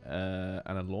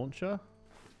and a launcher.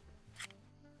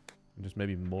 And just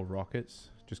maybe more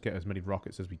rockets. Just get as many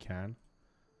rockets as we can.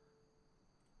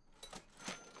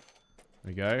 There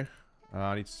we go.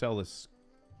 I need to sell this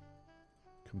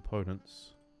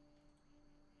components.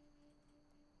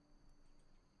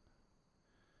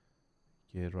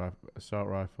 Geared rifle, assault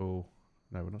rifle.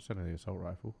 No, we're not selling the assault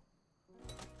rifle.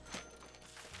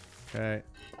 Okay.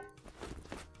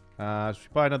 Should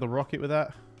we buy another rocket with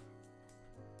that?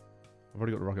 I've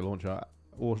already got the rocket launcher.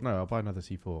 Or no, I'll buy another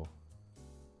C4.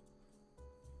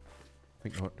 I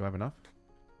think, do I have enough?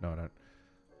 No, I don't.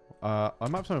 I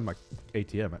might have some in my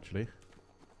ATM, actually.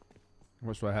 How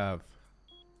much do I have?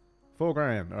 4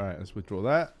 grand. Alright, let's withdraw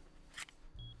that.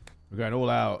 We're going all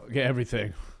out. Get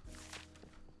everything.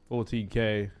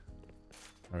 14k.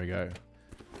 There we go.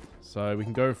 So we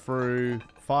can go through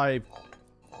five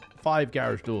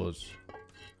garage doors.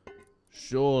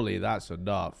 Surely that's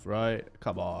enough, right?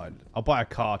 Come on. I'll buy a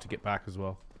car to get back as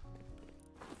well.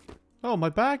 Oh, my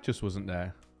bag just wasn't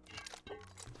there.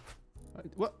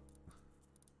 What?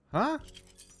 Huh?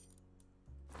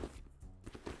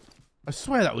 I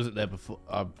swear that wasn't there before.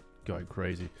 I'm going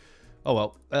crazy. Oh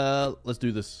well. Let's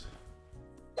do this.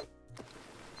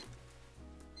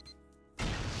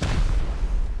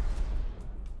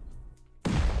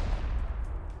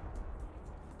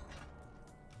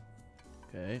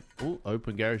 Okay. Oh,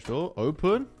 open garage door.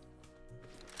 Open.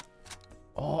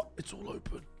 Oh, it's all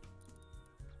open.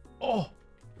 Oh.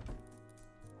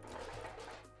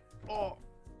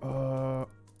 Oh.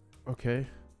 Okay.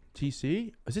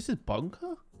 TC? Is this his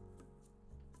bunker?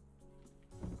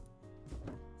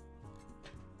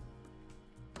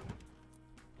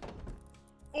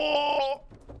 Oh!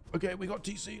 Okay, we got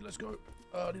TC. Let's go.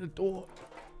 I need a door.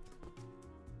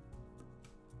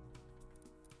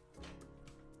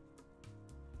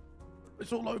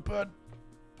 It's all open.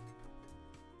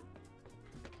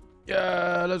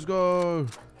 Yeah, let's go.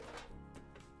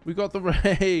 We got the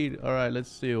raid. All right, let's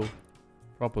seal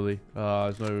properly.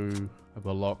 There's no... I've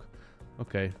got a lock.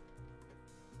 Okay.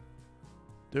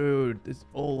 Dude, it's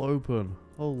all open.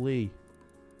 Holy.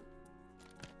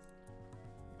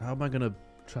 How am I going to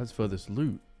transfer this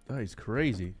loot? That is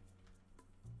crazy.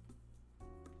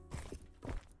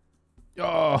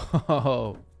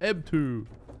 Oh, M2.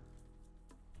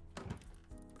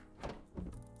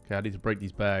 Okay, I need to break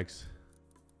these bags.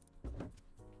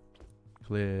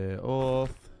 Clear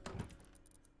off.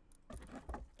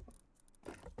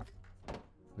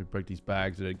 We break these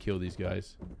bags and then kill these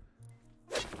guys.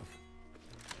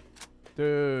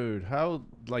 Dude, how,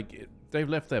 like, they've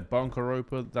left their bunker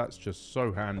open. That's just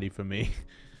so handy for me.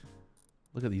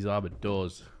 Look at these armored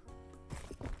doors.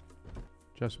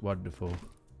 Just wonderful.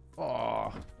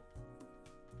 Oh.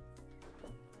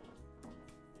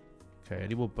 Okay,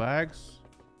 any more bags?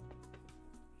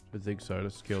 I think so.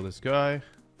 Let's kill this guy.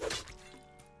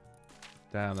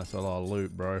 Damn, that's a lot of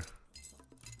loot, bro.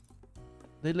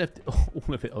 They left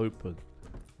all of it open.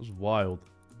 That was wild.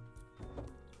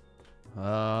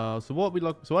 So what we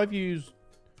look? So I've used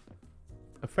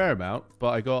a fair amount, but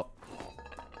I got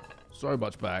so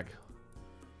much back.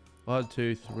 1,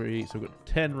 2, 3. So we've got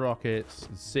 10 rockets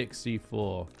and 6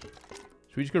 C4.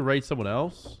 Should we just go raid someone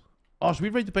else? Oh, should we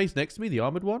raid the base next to me, the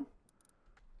armored one?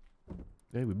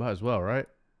 Yeah, we might as well, right?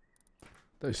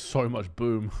 There's so much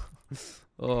boom.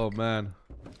 Oh man,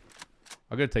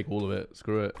 I'm gonna take all of it.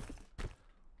 Screw it.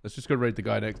 Let's just go raid the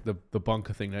guy next, the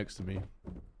bunker thing next to me.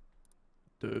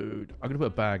 Dude, I'm gonna put a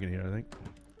bag in here, I think.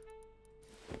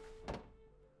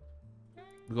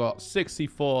 We got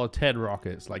 64, 10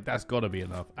 rockets. Like, that's gotta be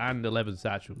enough. And 11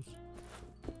 satchels.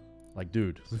 Like,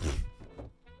 dude.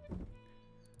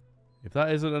 If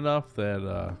that isn't enough, then,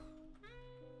 can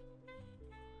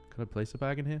I place a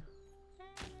bag in here?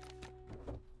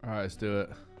 Alright, let's do it.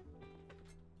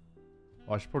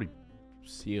 Oh, I should probably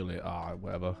seal it. Ah,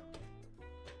 whatever.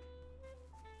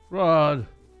 Run!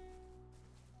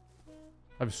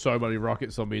 I have so many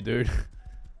rockets on me, dude.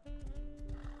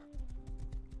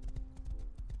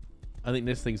 I think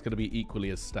this thing's going to be equally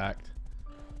as stacked.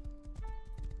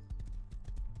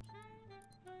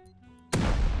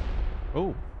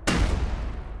 Oh.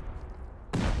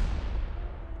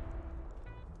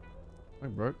 I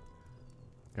broke.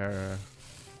 Okay.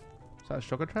 Is that a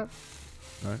shotgun trap?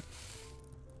 No.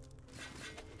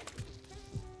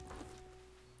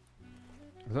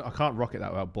 I can't rocket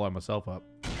that without blowing myself up.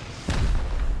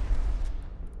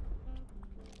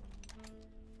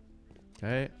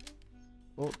 Okay.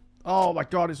 Oh. Oh my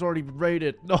god, it's already been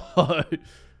raided. No.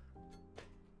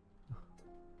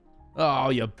 Oh,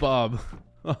 you bum.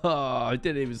 Oh, I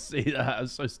didn't even see that. I'm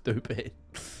so stupid.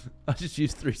 I just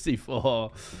used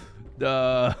 3C4.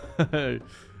 No.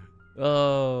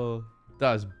 Oh,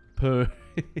 that's poo.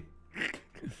 You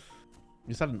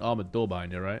just had an armored door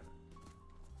behind you, right?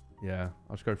 Yeah,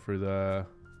 I'll just go through the...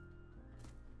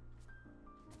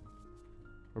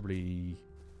 Probably...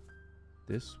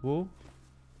 this wall?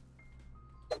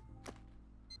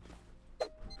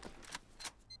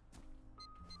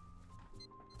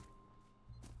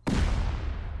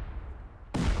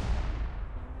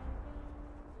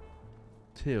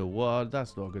 Tier 1,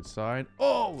 that's not a good sign.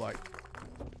 Oh my...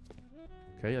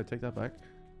 Okay, I take that back.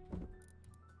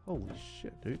 Holy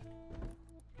shit, dude.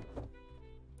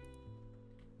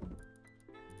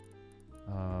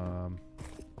 I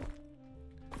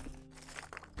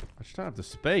just don't have the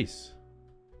space.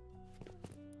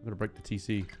 I'm gonna break the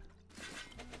TC.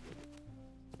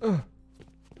 Ugh.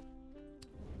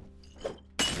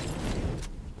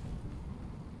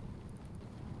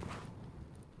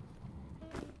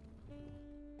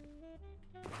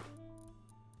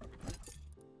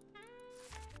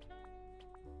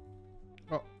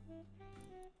 Oh.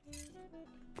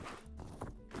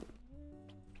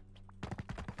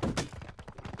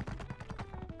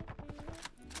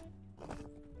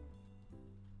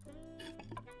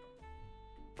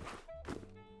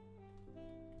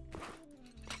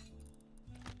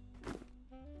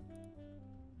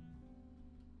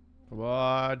 Come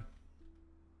on.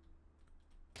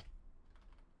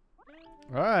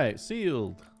 Alright,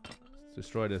 sealed. Let's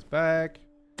destroy this bag.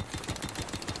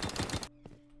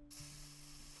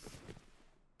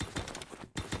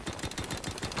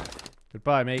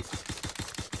 Goodbye, mate.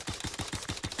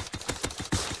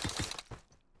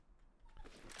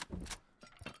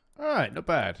 Alright, not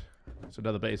bad. That's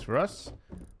another base for us.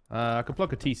 I can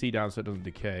plug a TC down so it doesn't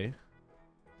decay.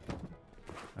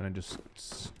 And then just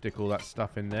stick all that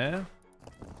stuff in there.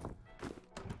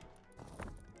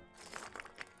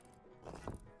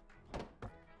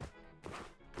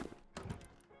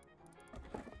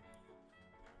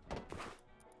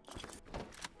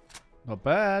 Not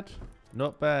bad.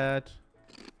 Not bad.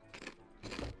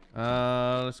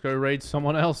 Let's go raid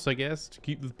someone else, I guess, to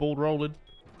keep this ball rolling.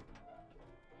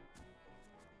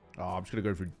 Oh, I'm just gonna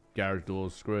go through garage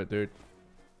doors. Screw it, dude.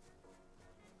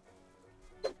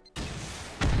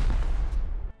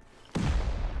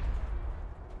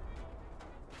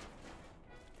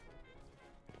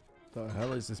 The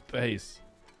hell is this base?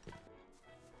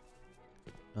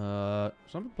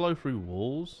 Something blow through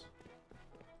walls.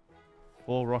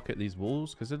 Or rocket these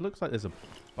walls, because it looks like there's a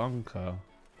bunker.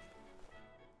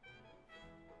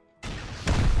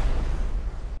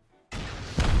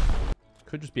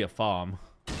 Could just be a farm.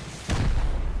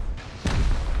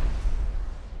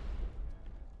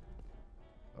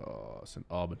 Oh, it's an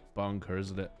armored bunker,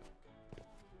 isn't it?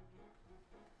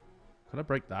 Can I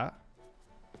break that?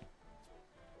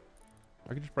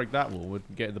 I can just break that wall and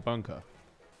get in the bunker.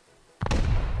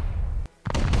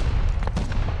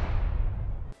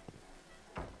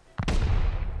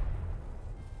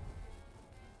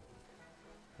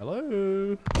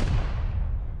 Hello?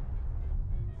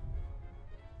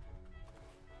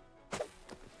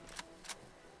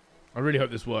 I really hope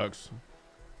this works.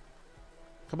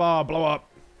 Come on, blow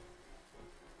up.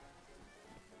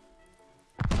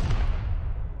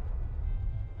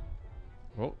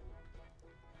 Oh.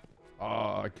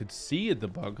 Oh, I could see in the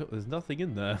bunker. There's nothing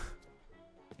in there.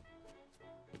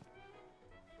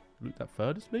 Loot that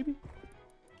furnace, maybe?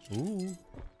 Ooh.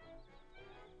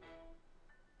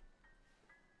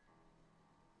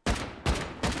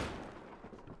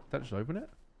 That just open it?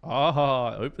 Ah,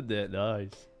 I opened it.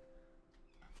 Nice.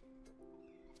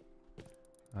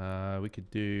 We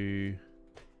could do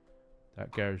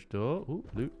that garage door. Ooh,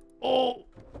 loot. Oh!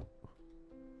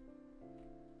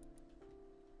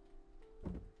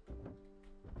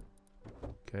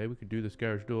 Okay, we could do this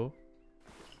garage door.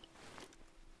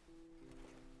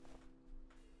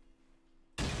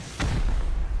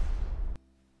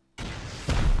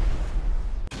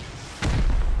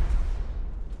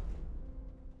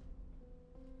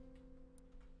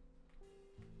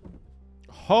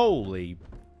 Holy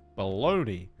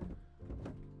baloney.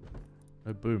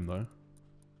 No boom, though.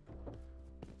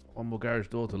 One more garage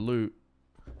door to loot.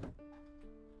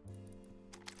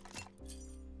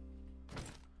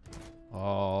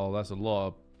 Oh, that's a lot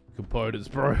of components,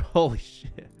 bro. Holy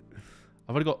shit.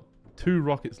 I've only got 2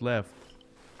 rockets left.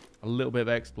 A little bit of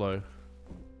Explo. Do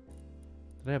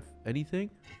they have anything?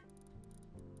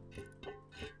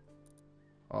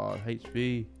 Oh,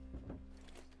 HV.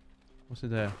 What's in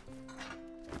there?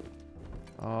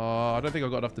 I don't think I've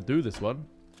got enough to do this one.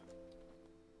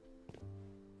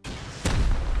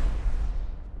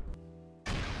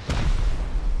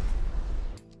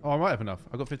 Oh, I might have enough.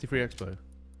 I got 53 Expo.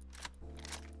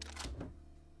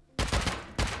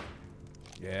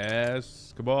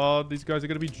 Yes. Come on. These guys are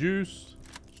going to be juice.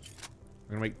 I'm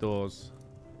going to make doors.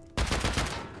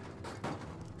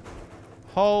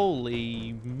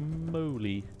 Holy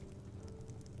moly.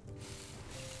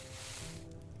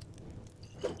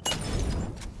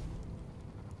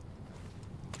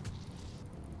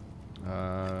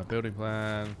 Building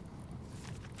plan.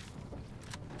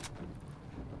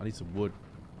 I need some wood.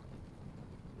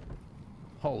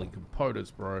 Holy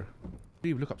components, bro. Didn't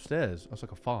even look upstairs. That's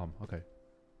like a farm. Okay.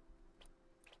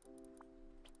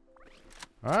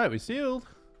 Alright, we sealed.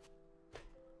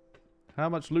 How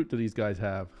much loot do these guys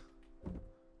have?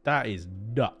 That is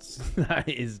nuts. That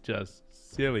is just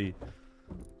silly.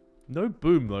 No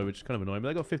boom, though, which is kind of annoying. But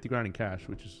they got 50 grand in cash,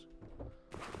 which is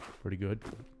pretty good.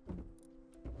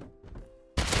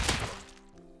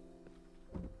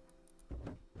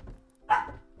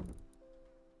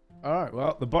 Alright,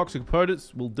 well, the box of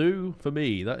components will do for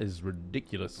me. That is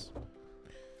ridiculous.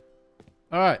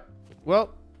 Alright,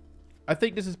 well, I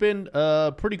think this has been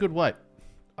a pretty good wipe.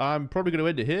 I'm probably going to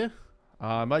end it here.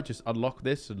 I might just unlock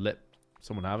this and let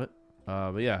someone have it.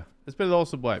 But yeah, it's been an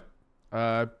awesome wipe.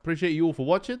 Appreciate you all for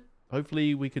watching.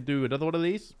 Hopefully we could do another one of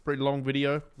these. Pretty long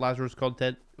video. Lazarus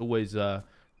content. Always,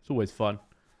 it's always fun.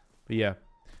 But yeah,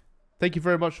 thank you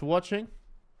very much for watching.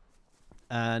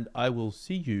 And I will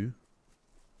see you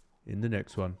in the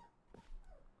next one.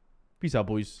 Peace out,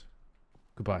 boys.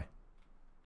 Goodbye.